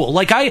 that's cool.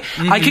 Like, I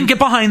can get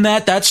behind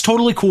that. That's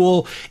totally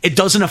cool. It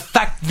doesn't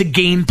affect the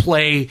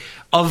gameplay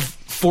of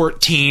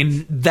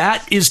 14.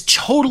 That is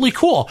totally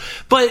cool.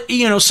 But,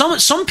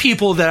 some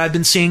people that I've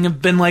been seeing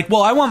have been like,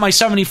 well, I want my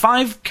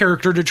 75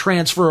 character to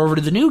transfer over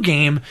to the new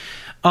game.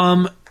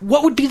 What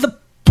would be the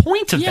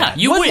point of that?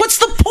 What's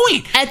the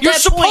point? You're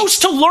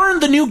supposed to learn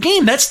the new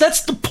game. That's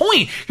the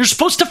point. You're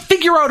supposed to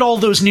figure out all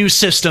those new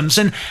systems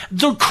and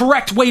the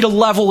correct way to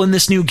level in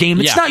this new game.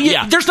 There's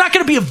not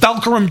going to be a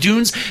Valkyrum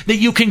Dunes that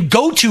you can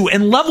go to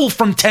and level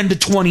from 10 to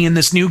 20 in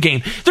this new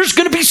game. There's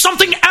going to be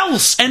something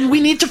else, and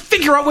we need to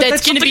figure out what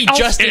that's going to be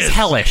just as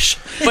hellish.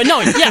 But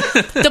no,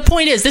 the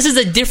point is, this is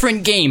a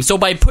different game. So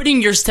by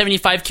putting your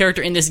 75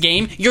 character in this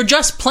game, you're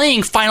just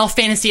playing Final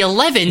Fantasy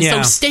XI,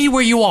 so stay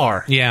where you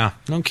are. Yeah,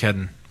 no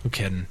kidding.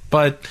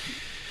 But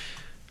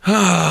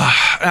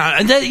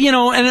and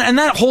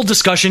that whole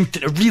discussion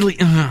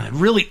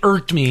really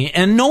irked me.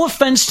 And no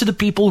offense to the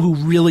people who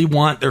really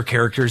want their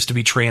characters to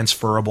be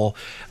transferable.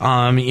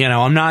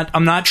 I'm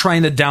not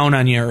trying to down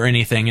on you or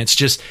anything. It's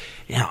just,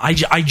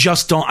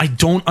 I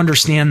don't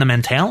understand the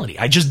mentality.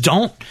 I just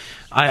don't.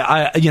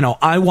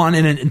 I want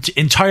an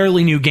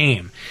entirely new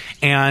game.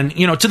 And,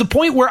 to the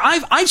point where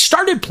I've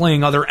started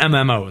playing other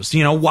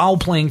MMOs, while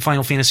playing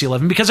Final Fantasy XI,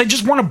 because I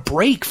just want to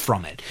break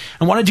from it.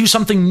 I want to do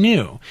something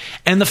new.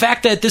 And the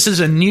fact that this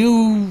is a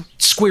new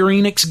Square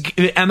Enix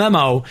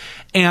MMO,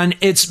 and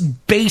it's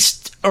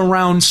based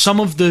around some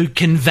of the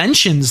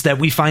conventions that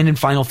we find in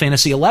Final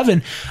Fantasy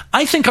XI,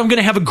 I think I'm going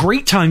to have a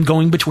great time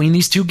going between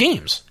these two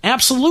games.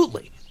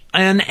 Absolutely.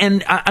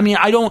 And I mean,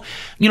 I don't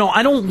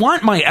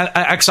want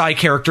my XI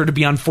character to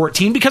be on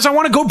 14 because I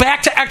want to go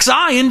back to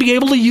XI and be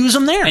able to use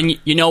them there. And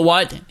you know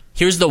what?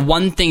 Here's the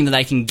one thing that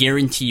I can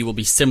guarantee you will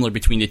be similar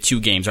between the two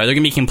games. Right? They're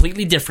going to be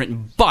completely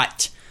different,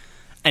 but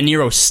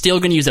Nero's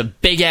still going to use a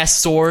big-ass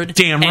sword.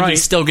 Damn right. And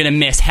he's still going to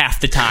miss half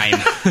the time.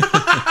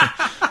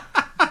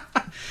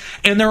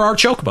 And there are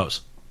chocobos.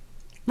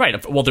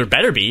 Right. Well, there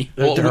better be.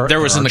 There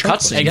was in the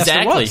cutscene.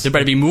 Exactly. There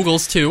better be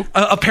Moogles, too.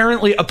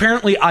 Apparently,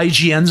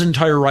 IGN's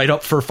entire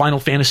write-up for Final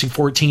Fantasy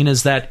XIV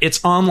is that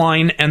it's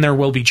online and there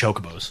will be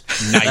chocobos.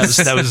 Nice.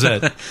 that was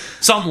it.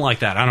 Something like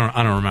that. I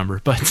don't remember,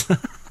 but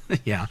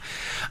yeah.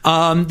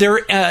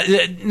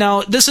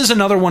 Now, this is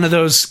another one of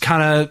those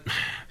kind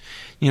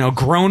of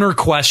groaner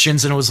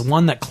questions, and it was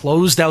one that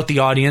closed out the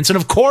audience. And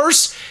of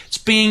course, it's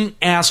being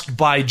asked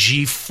by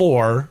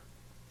G4.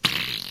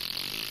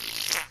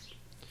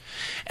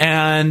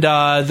 And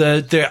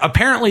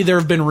apparently there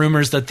have been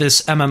rumors that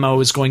this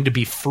MMO is going to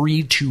be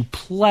free to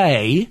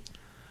play.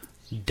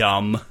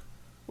 Dumb.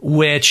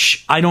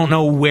 Which I don't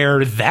know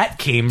where that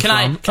came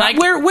from.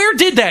 Where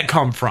did that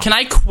come from? Can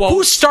I quote?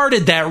 Who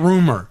started that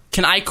rumor?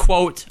 Can I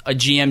quote a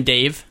GM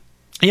Dave?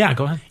 Yeah,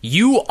 go ahead.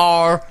 You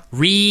are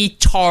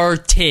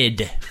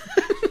retarded.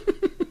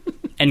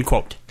 End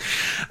quote.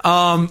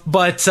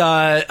 But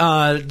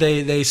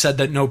they said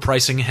that no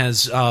pricing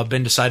has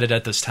been decided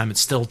at this time.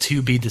 It's still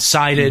to be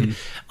decided.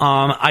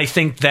 Mm-hmm. I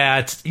think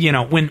that,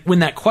 when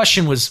that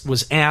question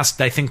was asked,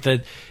 I think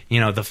that,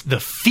 the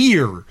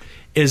fear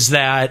is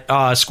that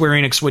Square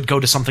Enix would go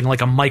to something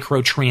like a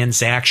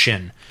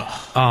microtransaction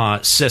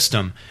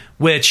system,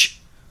 which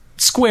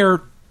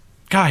Square,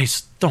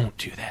 guys, don't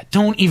do that.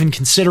 Don't even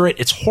consider it.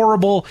 It's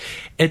horrible.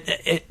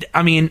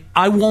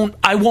 I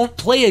won't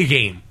play a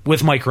game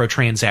with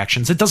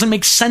microtransactions. It doesn't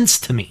make sense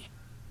to me.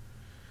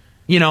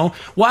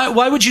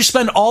 Why would you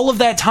spend all of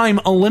that time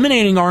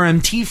eliminating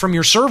RMT from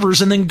your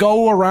servers and then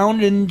go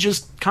around and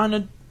just kind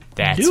of do it?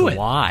 That's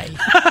why.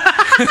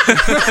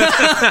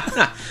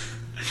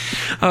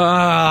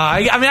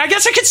 I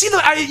guess I could see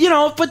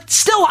but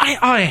still,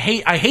 I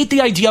hate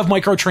the idea of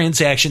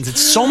microtransactions.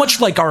 It's so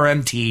much like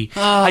RMT.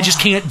 I just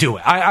can't do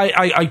it.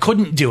 I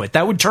couldn't do it.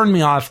 That would turn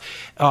me off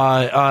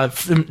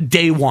from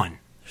day one.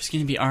 There's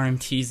going to be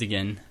RMTs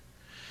again.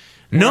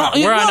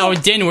 We're on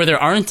Odin where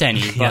there aren't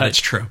any. But. Yeah,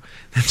 that's true.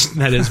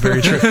 That is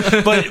very true.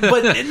 but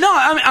no,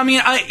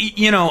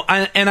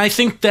 I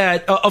think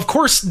that of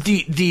course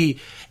the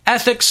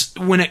ethics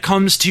when it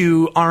comes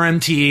to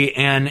RMT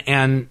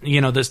and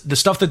the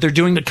stuff that they're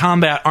doing to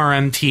combat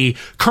RMT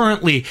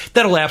currently,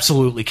 that'll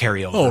absolutely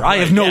carry over. Right. I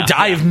have no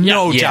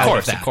doubt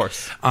of that. Of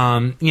course.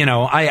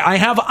 I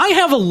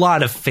have a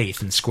lot of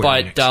faith in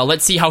Square Enix. But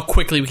let's see how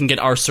quickly we can get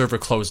our server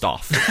closed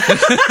off.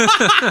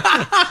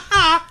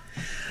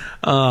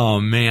 Oh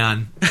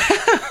man.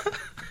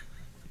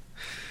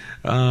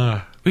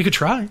 We could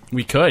try.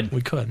 We could.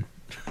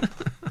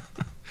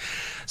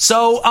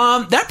 So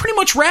that pretty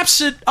much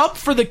wraps it up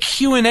for the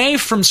Q&A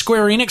from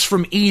Square Enix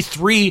from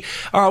E3.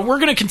 We're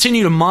going to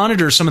continue to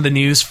monitor some of the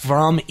news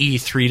from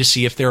E3 to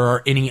see if there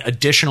are any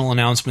additional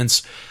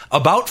announcements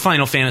about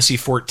Final Fantasy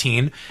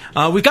XIV.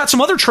 We've got some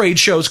other trade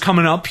shows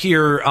coming up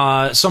here,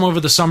 some over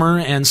the summer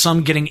and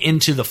some getting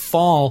into the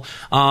fall.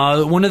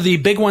 One of the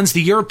big ones,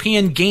 the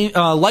European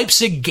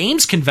Leipzig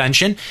Games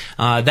Convention.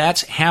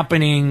 That's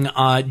happening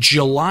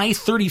July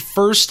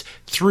 31st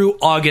through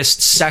August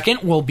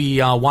 2nd. We'll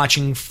be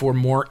watching for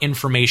more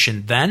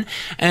information then.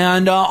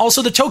 And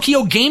also the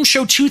Tokyo Game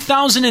Show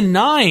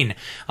 2009.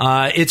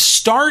 It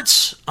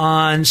starts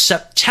on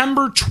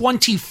September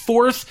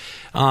 24th.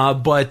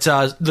 But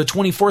the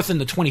 24th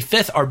and the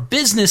 25th are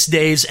business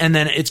days, and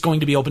then it's going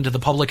to be open to the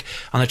public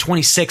on the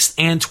 26th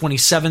and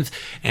 27th.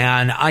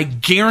 And I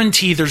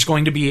guarantee there's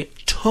going to be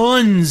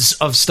tons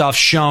of stuff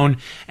shown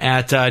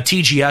at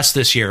TGS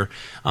this year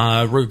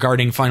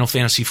regarding Final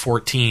Fantasy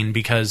XIV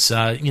because,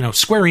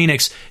 Square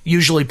Enix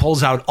usually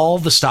pulls out all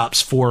the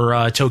stops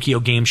for Tokyo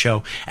Game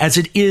Show, as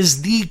it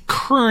is the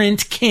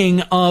current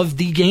king of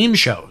the game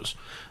shows.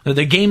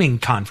 The gaming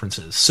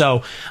conferences.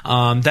 So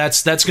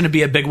that's going to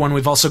be a big one.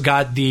 We've also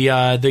got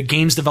the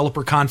Games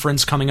Developer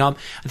Conference coming up.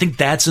 I think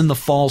that's in the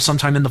fall,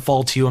 sometime in the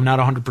fall too. I'm not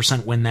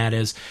 100% when that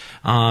is.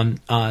 We'll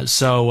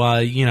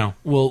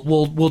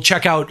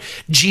check out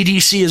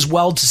GDC as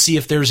well to see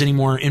if there's any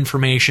more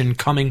information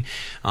coming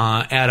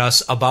at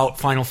us about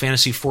Final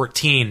Fantasy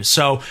XIV.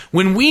 So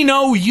when we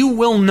know, you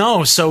will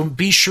know. So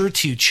be sure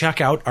to check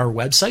out our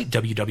website,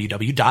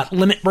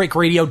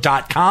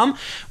 www.limitbreakradio.com.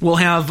 We'll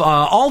have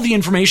all the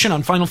information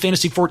on Final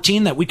Fantasy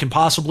XIV that we can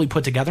possibly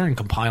put together and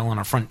compile on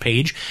our front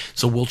page.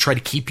 So we'll try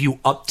to keep you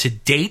up to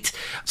date.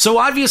 So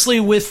obviously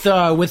with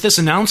this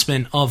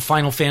announcement of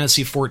Final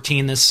Fantasy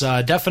XIV, this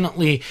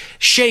definitely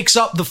shakes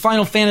up the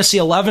Final Fantasy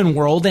XI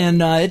world, and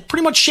it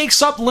pretty much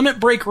shakes up Limit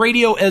Break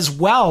Radio as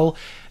well.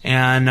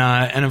 And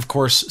of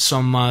course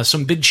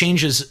some big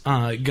changes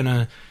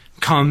gonna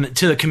come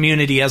to the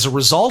community as a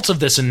result of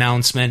this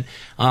announcement.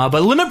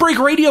 But Limit Break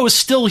Radio is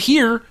still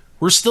here.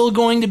 We're still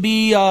going to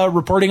be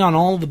reporting on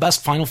all of the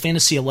best Final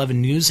Fantasy XI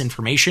news,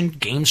 information,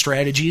 game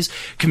strategies,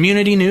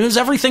 community news,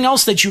 everything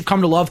else that you've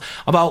come to love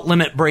about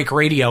Limit Break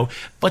Radio.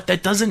 But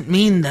that doesn't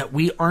mean that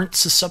we aren't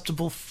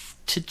susceptible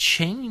to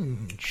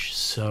change.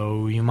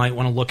 So you might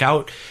want to look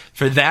out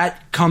for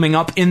that coming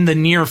up in the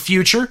near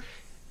future.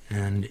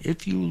 And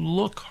if you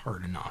look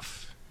hard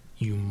enough,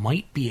 you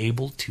might be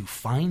able to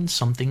find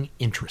something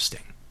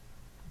interesting.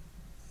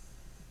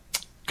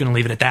 Gonna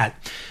leave it at that.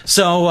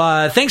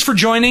 So thanks for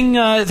joining me,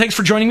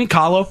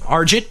 Kahlo,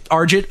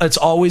 Arjit. It's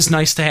always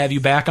nice to have you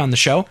back on the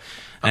show,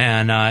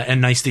 and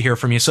nice to hear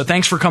from you. So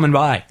thanks for coming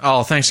by.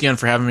 Oh, thanks again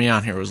for having me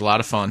on here. It was a lot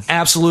of fun.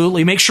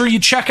 Absolutely. Make sure you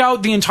check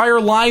out the entire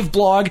live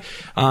blog.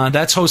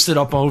 That's hosted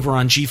up over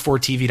on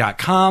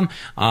g4tv.com.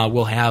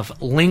 We'll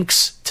have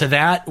links to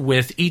that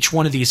with each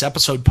one of these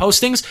episode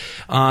postings.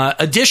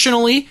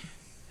 Additionally,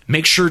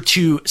 make sure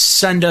to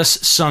send us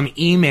some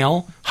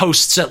email,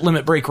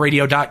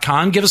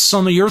 hosts@limitbreakradio.com. Give us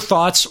some of your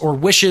thoughts or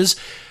wishes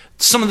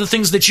some of the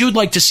things that you'd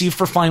like to see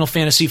for Final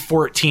Fantasy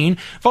XIV.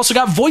 I've also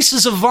got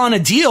Voices of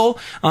Vana'diel.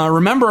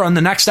 Remember, on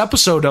the next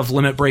episode of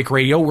Limit Break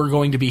Radio, we're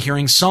going to be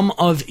hearing some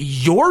of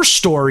your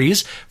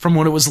stories from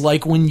what it was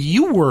like when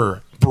you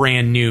were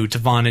brand new to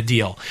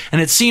Vana'diel. And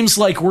it seems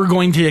like we're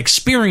going to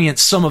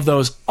experience some of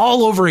those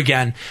all over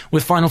again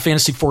with Final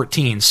Fantasy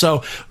XIV.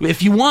 So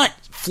if you want,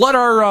 flood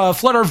our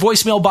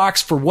voicemail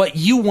box for what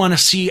you want to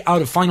see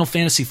out of Final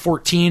Fantasy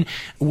XIV.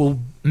 We'll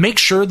make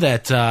sure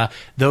that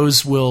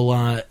those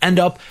will end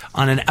up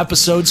on an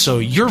episode so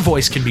your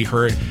voice can be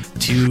heard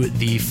to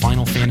the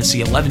Final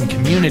Fantasy XI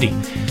community.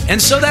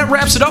 And so that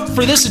wraps it up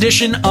for this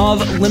edition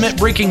of Limit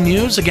Breaking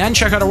News. Again,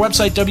 check out our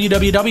website,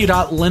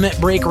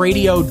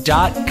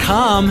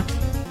 www.limitbreakradio.com.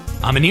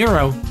 I'm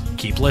Aniro.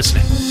 Keep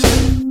listening.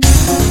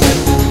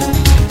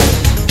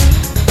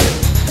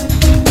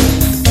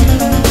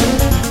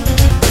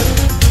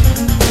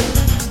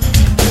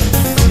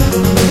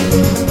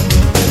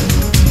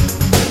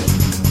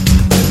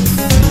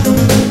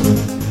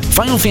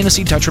 Final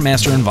Fantasy,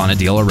 Tetramaster, and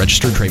Vana'diel are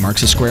registered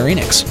trademarks of Square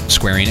Enix.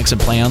 Square Enix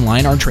and Play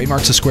Online are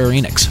trademarks of Square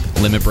Enix.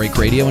 Limit Break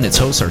Radio and its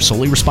hosts are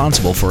solely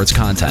responsible for its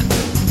content.